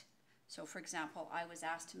asked, so for example, I was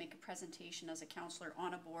asked to make a presentation as a councillor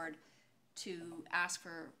on a board to ask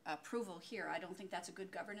for approval here. I don't think that's a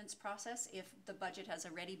good governance process if the budget has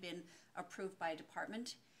already been approved by a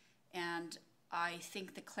department. And I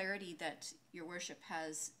think the clarity that your worship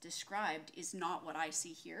has described is not what I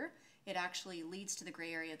see here. It actually leads to the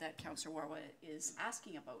gray area that Councillor Warwick is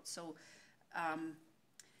asking about. So,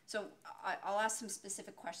 I'll ask some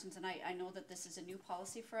specific questions, and I know that this is a new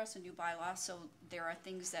policy for us, a new bylaw, so there are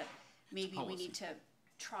things that maybe we need to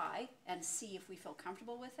try and see if we feel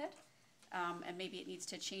comfortable with it. And maybe it needs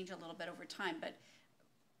to change a little bit over time, but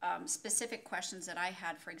specific questions that I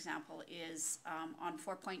had, for example, is on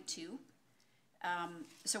 4.2.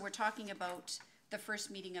 So we're talking about the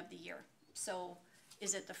first meeting of the year. So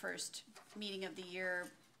is it the first meeting of the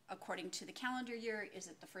year according to the calendar year? Is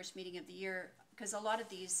it the first meeting of the year? Because a lot of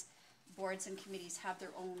these boards and committees have their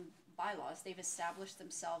own bylaws. They've established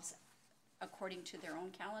themselves according to their own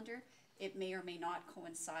calendar. it may or may not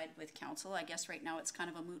coincide with council. I guess right now it's kind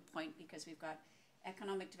of a moot point because we've got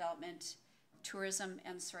economic development, tourism,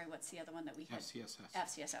 and sorry, what's the other one that we had? FCSS.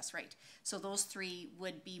 FCSS, right. So those three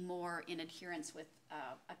would be more in adherence with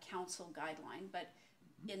a council guideline, but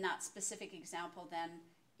in that specific example, then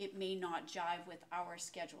it may not jive with our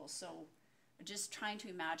schedule. So just trying to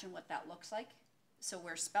imagine what that looks like. So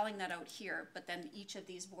we're spelling that out here, but then each of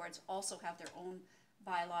these boards also have their own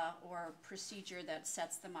bylaw or procedure that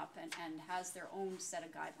sets them up and has their own set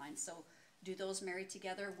of guidelines. So do those marry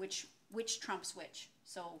together? Which trumps which?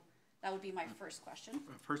 So that would be my first question.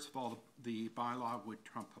 First of all, the bylaw would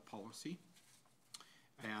trump a policy.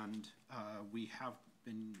 And we have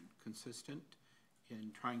been consistent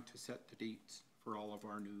in trying to set the dates for all of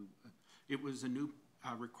our new, it was a new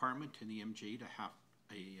requirement in the MJ to have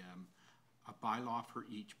a bylaw for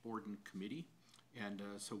each board and committee. And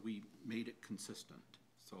so we made it consistent.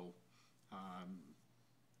 So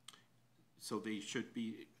they should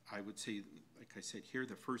be, I would say, like I said here,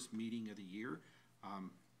 the first meeting of the year,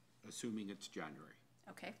 assuming it's January.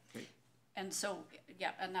 Okay. Okay. And so,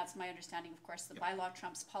 yeah, and that's my understanding, of course, the bylaw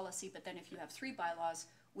trumps policy, but then if you have three bylaws,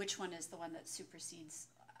 which one is the one that supersedes?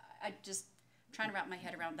 I just trying to wrap my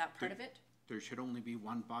head around that part of it. There should only be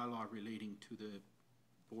one bylaw relating to the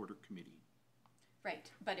board or committee. Right,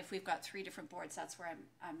 but if we've got three different boards, that's where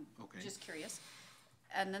I'm Okay. just curious.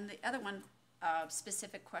 And then the other one,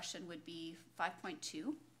 specific question would be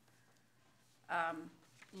 5.2.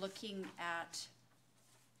 Looking at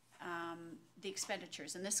the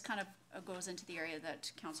expenditures, and this kind of goes into the area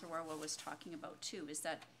that Councillor Warwell was talking about too, is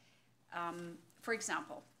that, for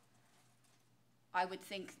example, I would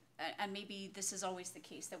think, and maybe this is always the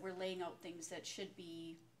case, that we're laying out things that should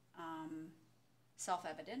be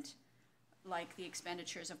self-evident, like the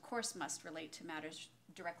expenditures, of course, must relate to matters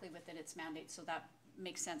directly within its mandate, so that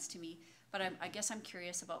makes sense to me. But I guess I'm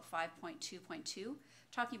curious about 5.2.2,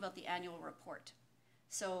 talking about the annual report.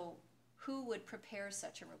 So who would prepare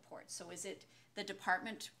such a report? So is it the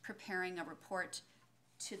department preparing a report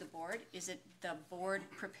to the board? Is it the board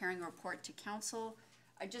preparing a report to council?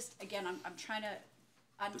 Again, I'm trying to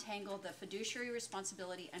untangle the fiduciary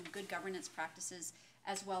responsibility and good governance practices,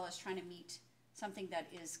 as well as trying to meet something that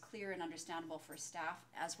is clear and understandable for staff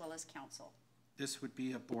as well as council. This would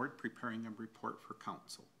be a board preparing a report for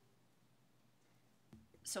council.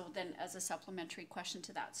 So then as a supplementary question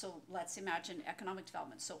to that, so let's imagine economic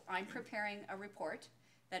development. So I'm preparing a report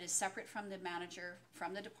that is separate from the manager,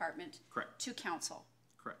 from the department. Correct. To council.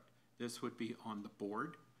 Correct. This would be on the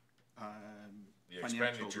board. The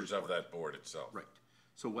expenditures of that board itself. Right.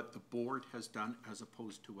 So what the board has done as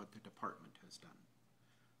opposed to what the department has done.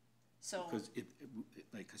 So. Because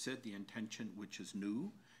like I said, the intention, which is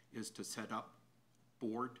new, is to set up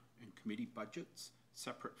board and committee budgets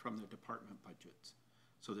separate from the department budgets.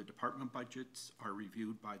 So the department budgets are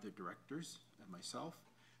reviewed by the directors and myself.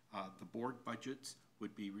 The board budgets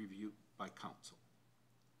would be reviewed by council.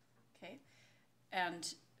 Okay.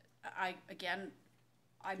 And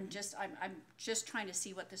I'm just trying to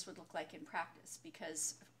see what this would look like in practice,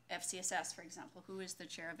 because FCSS, for example, who is the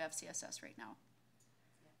chair of FCSS right now?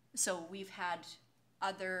 So we've had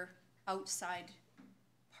other outside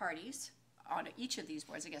parties on each of these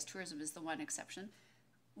boards. I guess tourism is the one exception.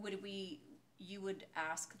 You would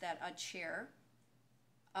ask that a chair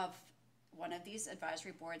of one of these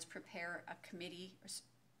advisory boards prepare a committee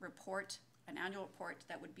report, an annual report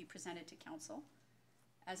that would be presented to council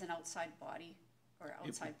as an outside body or outside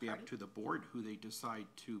party? It would be up to the board who they decide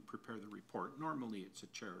to prepare the report. Normally it's a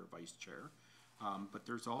chair or vice chair, but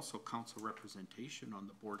there's also council representation on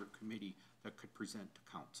the board or committee that could present to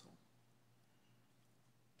council.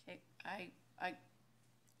 Okay,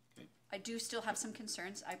 I do still have some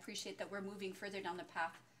concerns. I appreciate that we're moving further down the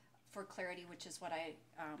path for clarity, which is what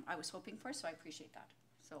I was hoping for, so I appreciate that.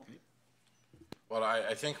 So. Okay. Well,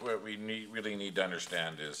 I think what we really need to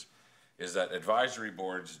understand is that advisory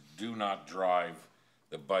boards do not drive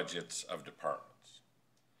the budgets of departments.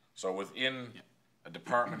 So within a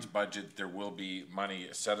department's budget, there will be money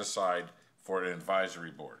set aside for an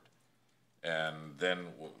advisory board. And then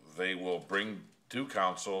they will bring to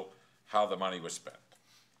council how the money was spent.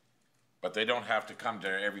 But they don't have to come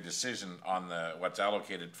to every decision on what's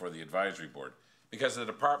allocated for the advisory board, because the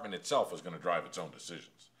department itself is going to drive its own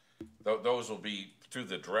decisions. Those will be through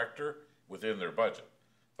the director within their budget.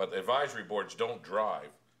 But the advisory boards don't drive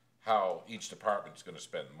how each department is going to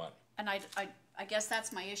spend the money. And I guess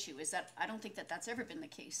that's my issue, is that I don't think that that's ever been the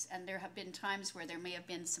case. And there have been times where there may have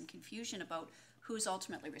been some confusion about who's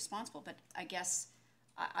ultimately responsible. But I guess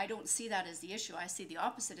I don't see that as the issue. I see the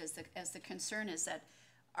opposite as the concern is that,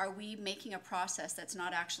 are we making a process that's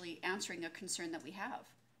not actually answering a concern that we have?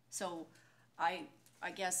 So I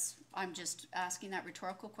guess I'm just asking that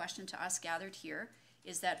rhetorical question to us gathered here,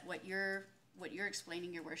 is that what you're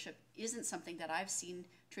explaining, Your Worship, isn't something that I've seen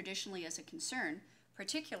traditionally as a concern,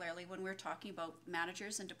 particularly when we're talking about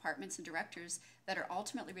managers and departments and directors that are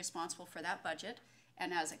ultimately responsible for that budget.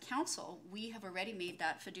 And as a council, we have already made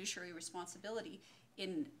that fiduciary responsibility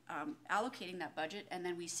in allocating that budget, and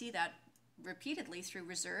then we see that repeatedly through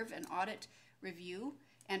reserve and audit review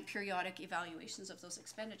and periodic evaluations of those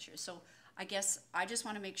expenditures. So I guess I just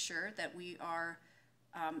want to make sure that we are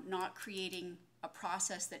not creating a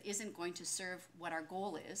process that isn't going to serve what our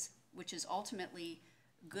goal is, which is ultimately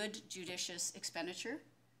good judicious expenditure,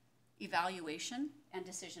 evaluation, and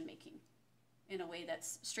decision-making in a way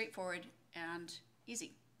that's straightforward and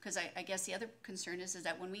easy. Because I guess the other concern is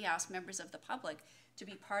that when we ask members of the public to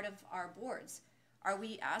be part of our boards, are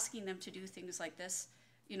we asking them to do things like this,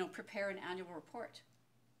 you know, prepare an annual report?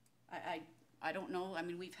 I don't know. I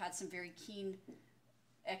mean, we've had some very keen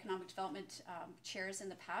economic development chairs in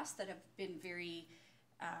the past that have been very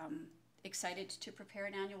excited to prepare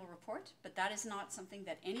an annual report, but that is not something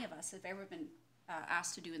that any of us have ever been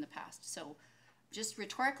asked to do in the past. So just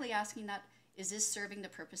rhetorically asking that, is this serving the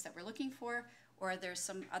purpose that we're looking for, or are there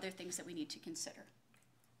some other things that we need to consider?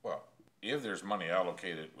 Well, if there's money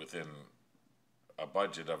allocated within a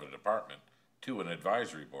budget of a department to an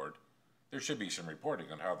advisory board, there should be some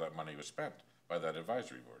reporting on how that money was spent by that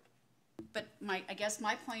advisory board. But I guess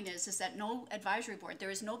my point is that no advisory board, there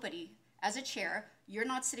is nobody, as a chair, you're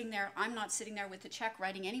not sitting there, I'm not sitting there with a check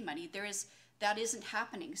writing any money. That isn't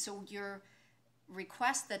happening. So your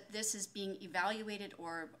request that this is being evaluated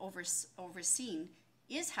or overseen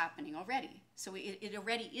is happening already. So it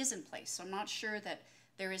already is in place. So I'm not sure that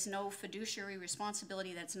there is no fiduciary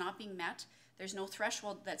responsibility that's not being met. There's no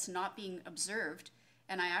threshold that's not being observed.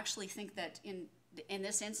 And I actually think that in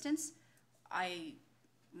this instance,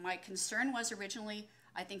 my concern was originally,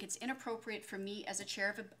 I think it's inappropriate for me as a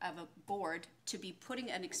chair of a board to be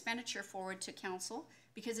putting an expenditure forward to council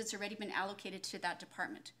because it's already been allocated to that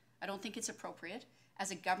department. I don't think it's appropriate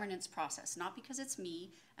as a governance process, not because it's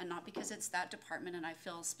me and not because it's that department and I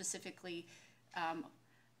feel specifically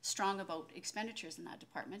strong about expenditures in that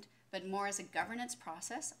department, but more as a governance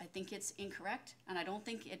process. I think it's incorrect, and I don't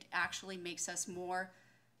think it actually makes us more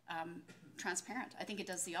transparent. I think it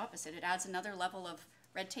does the opposite. It adds another level of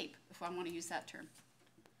red tape, if I want to use that term.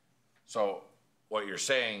 So what you're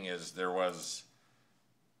saying is there was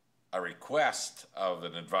a request of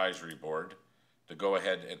an advisory board to go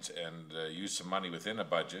ahead and use some money within a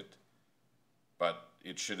budget, but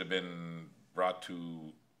it should have been brought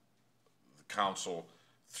to the council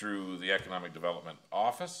through the Economic Development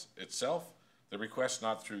Office itself, the request,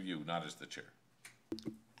 not through you, not as the chair.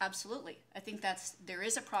 Absolutely. I think there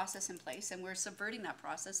is a process in place, and we're subverting that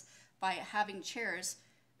process by having chairs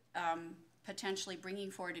potentially bringing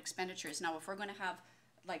forward expenditures. Now, if we're going to have,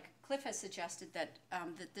 like Cliff has suggested, that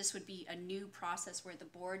this would be a new process where the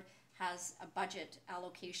board has a budget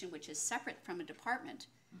allocation which is separate from a department,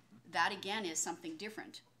 that again is something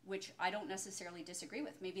different, which I don't necessarily disagree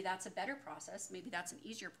with. Maybe that's a better process, maybe that's an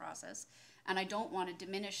easier process, and I don't want to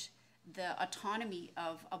diminish the autonomy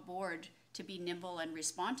of a board to be nimble and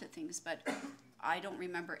respond to things, but I don't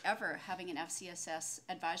remember ever having an FCSS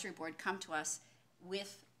advisory board come to us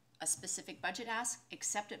with a specific budget ask,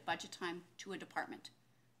 except at budget time to a department.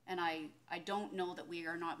 And I don't know that we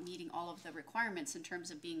are not meeting all of the requirements in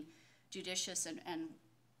terms of being judicious and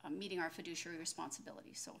meeting our fiduciary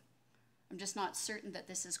responsibilities. So I'm just not certain that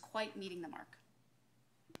this is quite meeting the mark.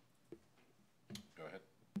 Go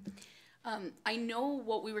ahead. I know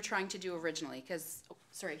what we were trying to do originally, because, oh,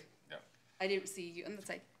 sorry. Yeah. I didn't see you on the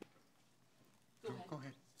side. Go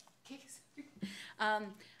ahead. Okay,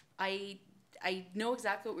 I know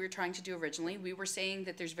exactly what we were trying to do originally. We were saying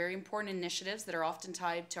that there's very important initiatives that are often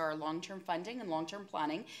tied to our long-term funding and long-term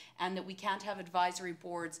planning, and that we can't have advisory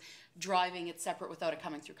boards driving it separate without it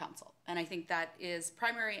coming through council. And I think that is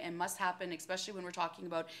primary and must happen, especially when we're talking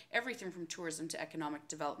about everything from tourism to economic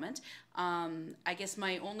development. I guess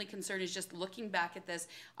my only concern is just looking back at this,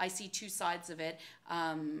 I see two sides of it.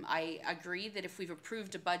 I agree that if we've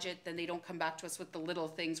approved a budget, then they don't come back to us with the little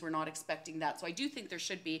things. We're not expecting that. So I do think there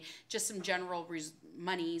should be just some general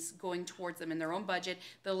monies going towards them in their own budget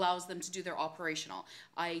that allows them to do their operational.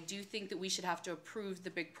 I do think that we should have to approve the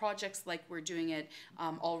big projects like we're doing it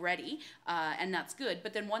already, and that's good.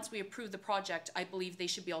 But then once we approve the project, I believe they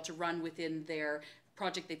should be able to run within their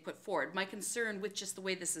project they put forward. My concern with just the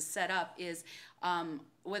way this is set up is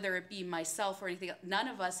whether it be myself or anything, none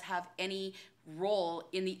of us have any role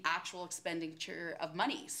in the actual expenditure of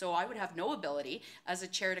money. So I would have no ability as a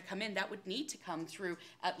chair to come in. That would need to come through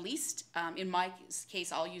at least, in my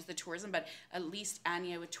case, I'll use the tourism, but at least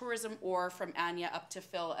Anya with tourism, or from Anya up to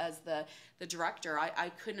Phil as the director. I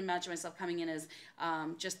couldn't imagine myself coming in as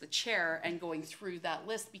just the chair and going through that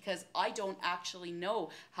list, because I don't actually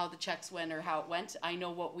know how the checks went or how it went. I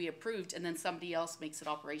know what we approved, and then somebody else makes it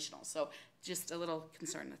operational. So just a little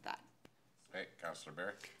concern with that. Hey, Councillor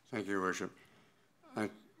Barry. Thank you, Your Worship.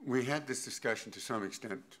 We had this discussion to some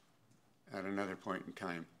extent at another point in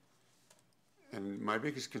time. And my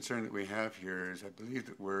biggest concern that we have here is I believe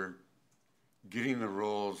that we're getting the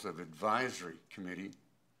roles of advisory committee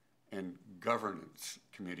and governance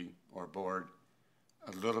committee or board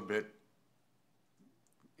a little bit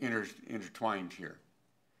intertwined here.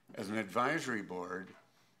 As an advisory board,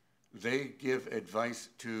 they give advice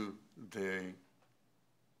to the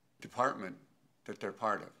department that they're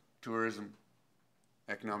part of, tourism,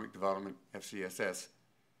 economic development, FCSS.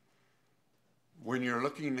 When you're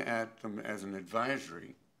looking at them as an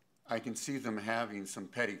advisory, I can see them having some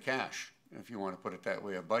petty cash, if you want to put it that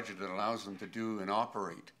way, a budget that allows them to do and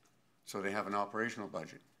operate, so they have an operational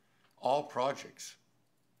budget. All projects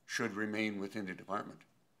should remain within the department,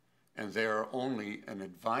 and they are only an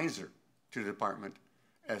advisor to the department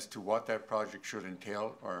as to what that project should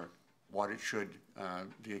entail or what it should,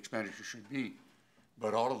 the expenditure should be.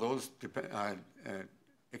 But all of those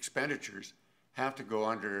expenditures have to go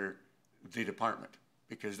under the department,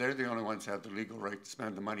 because they're the only ones who have the legal right to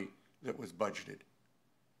spend the money that was budgeted,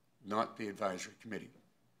 not the advisory committee.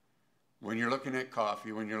 When you're looking at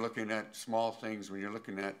coffee, when you're looking at small things, when you're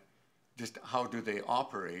looking at just how do they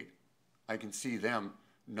operate, I can see them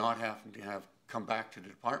not having to have come back to the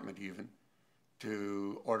department even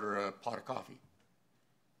to order a pot of coffee.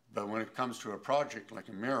 But when it comes to a project like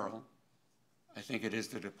a mural, I think it is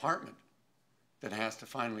the department that has to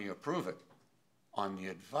finally approve it on the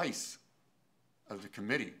advice of the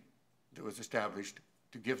committee that was established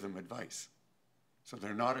to give them advice. So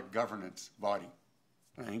they're not a governance body.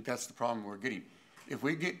 And I think that's the problem we're getting. If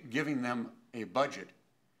we get giving them a budget,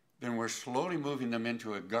 then we're slowly moving them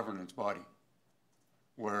into a governance body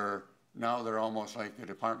where now they're almost like a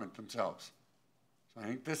department themselves. So I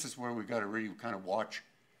think this is where we got to really kind of watch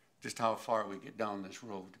just how far we get down this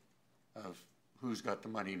road of who's got the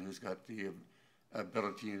money and who's got the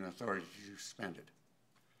ability and authority to spend it,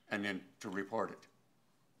 and then to report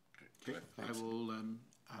it. Okay, I will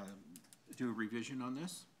do a revision on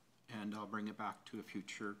this, and I'll bring it back to a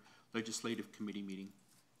future legislative committee meeting.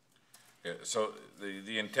 Yeah, so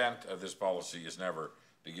the intent of this policy is never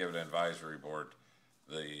to give an advisory board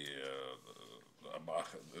the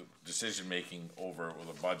decision-making over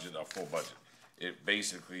the budget, a full budget. It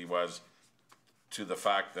basically was to the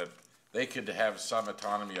fact that they could have some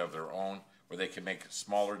autonomy of their own, where they can make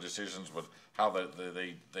smaller decisions with how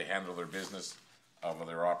they handle their business, when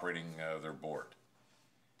they're operating their board.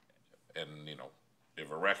 And, you know,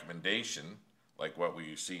 if a recommendation, like what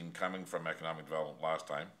we've seen coming from economic development last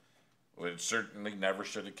time, well, it certainly never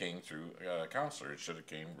should have came through a councillor. It should have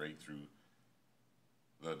came right through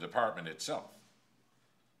the department itself.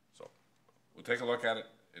 So we'll take a look at it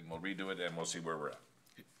and we'll redo it and we'll see where we're at.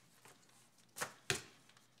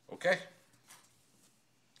 Okay.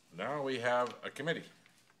 Now we have a committee,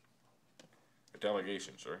 a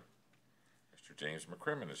delegation, sorry. Mr. James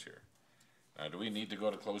McCrimmon is here. Now, do we need to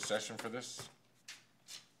go to closed session for this?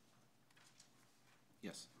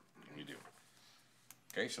 Yes. We do.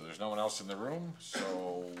 Okay, so there's no one else in the room,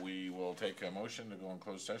 so we will take a motion to go in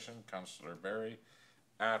closed session. Councillor Barry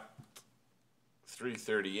at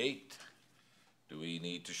 3:38. Do we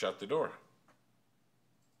need to shut the door?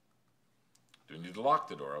 Do we need to lock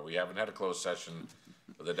the door? We haven't had a closed session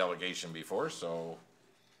with the delegation before, so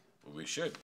we should.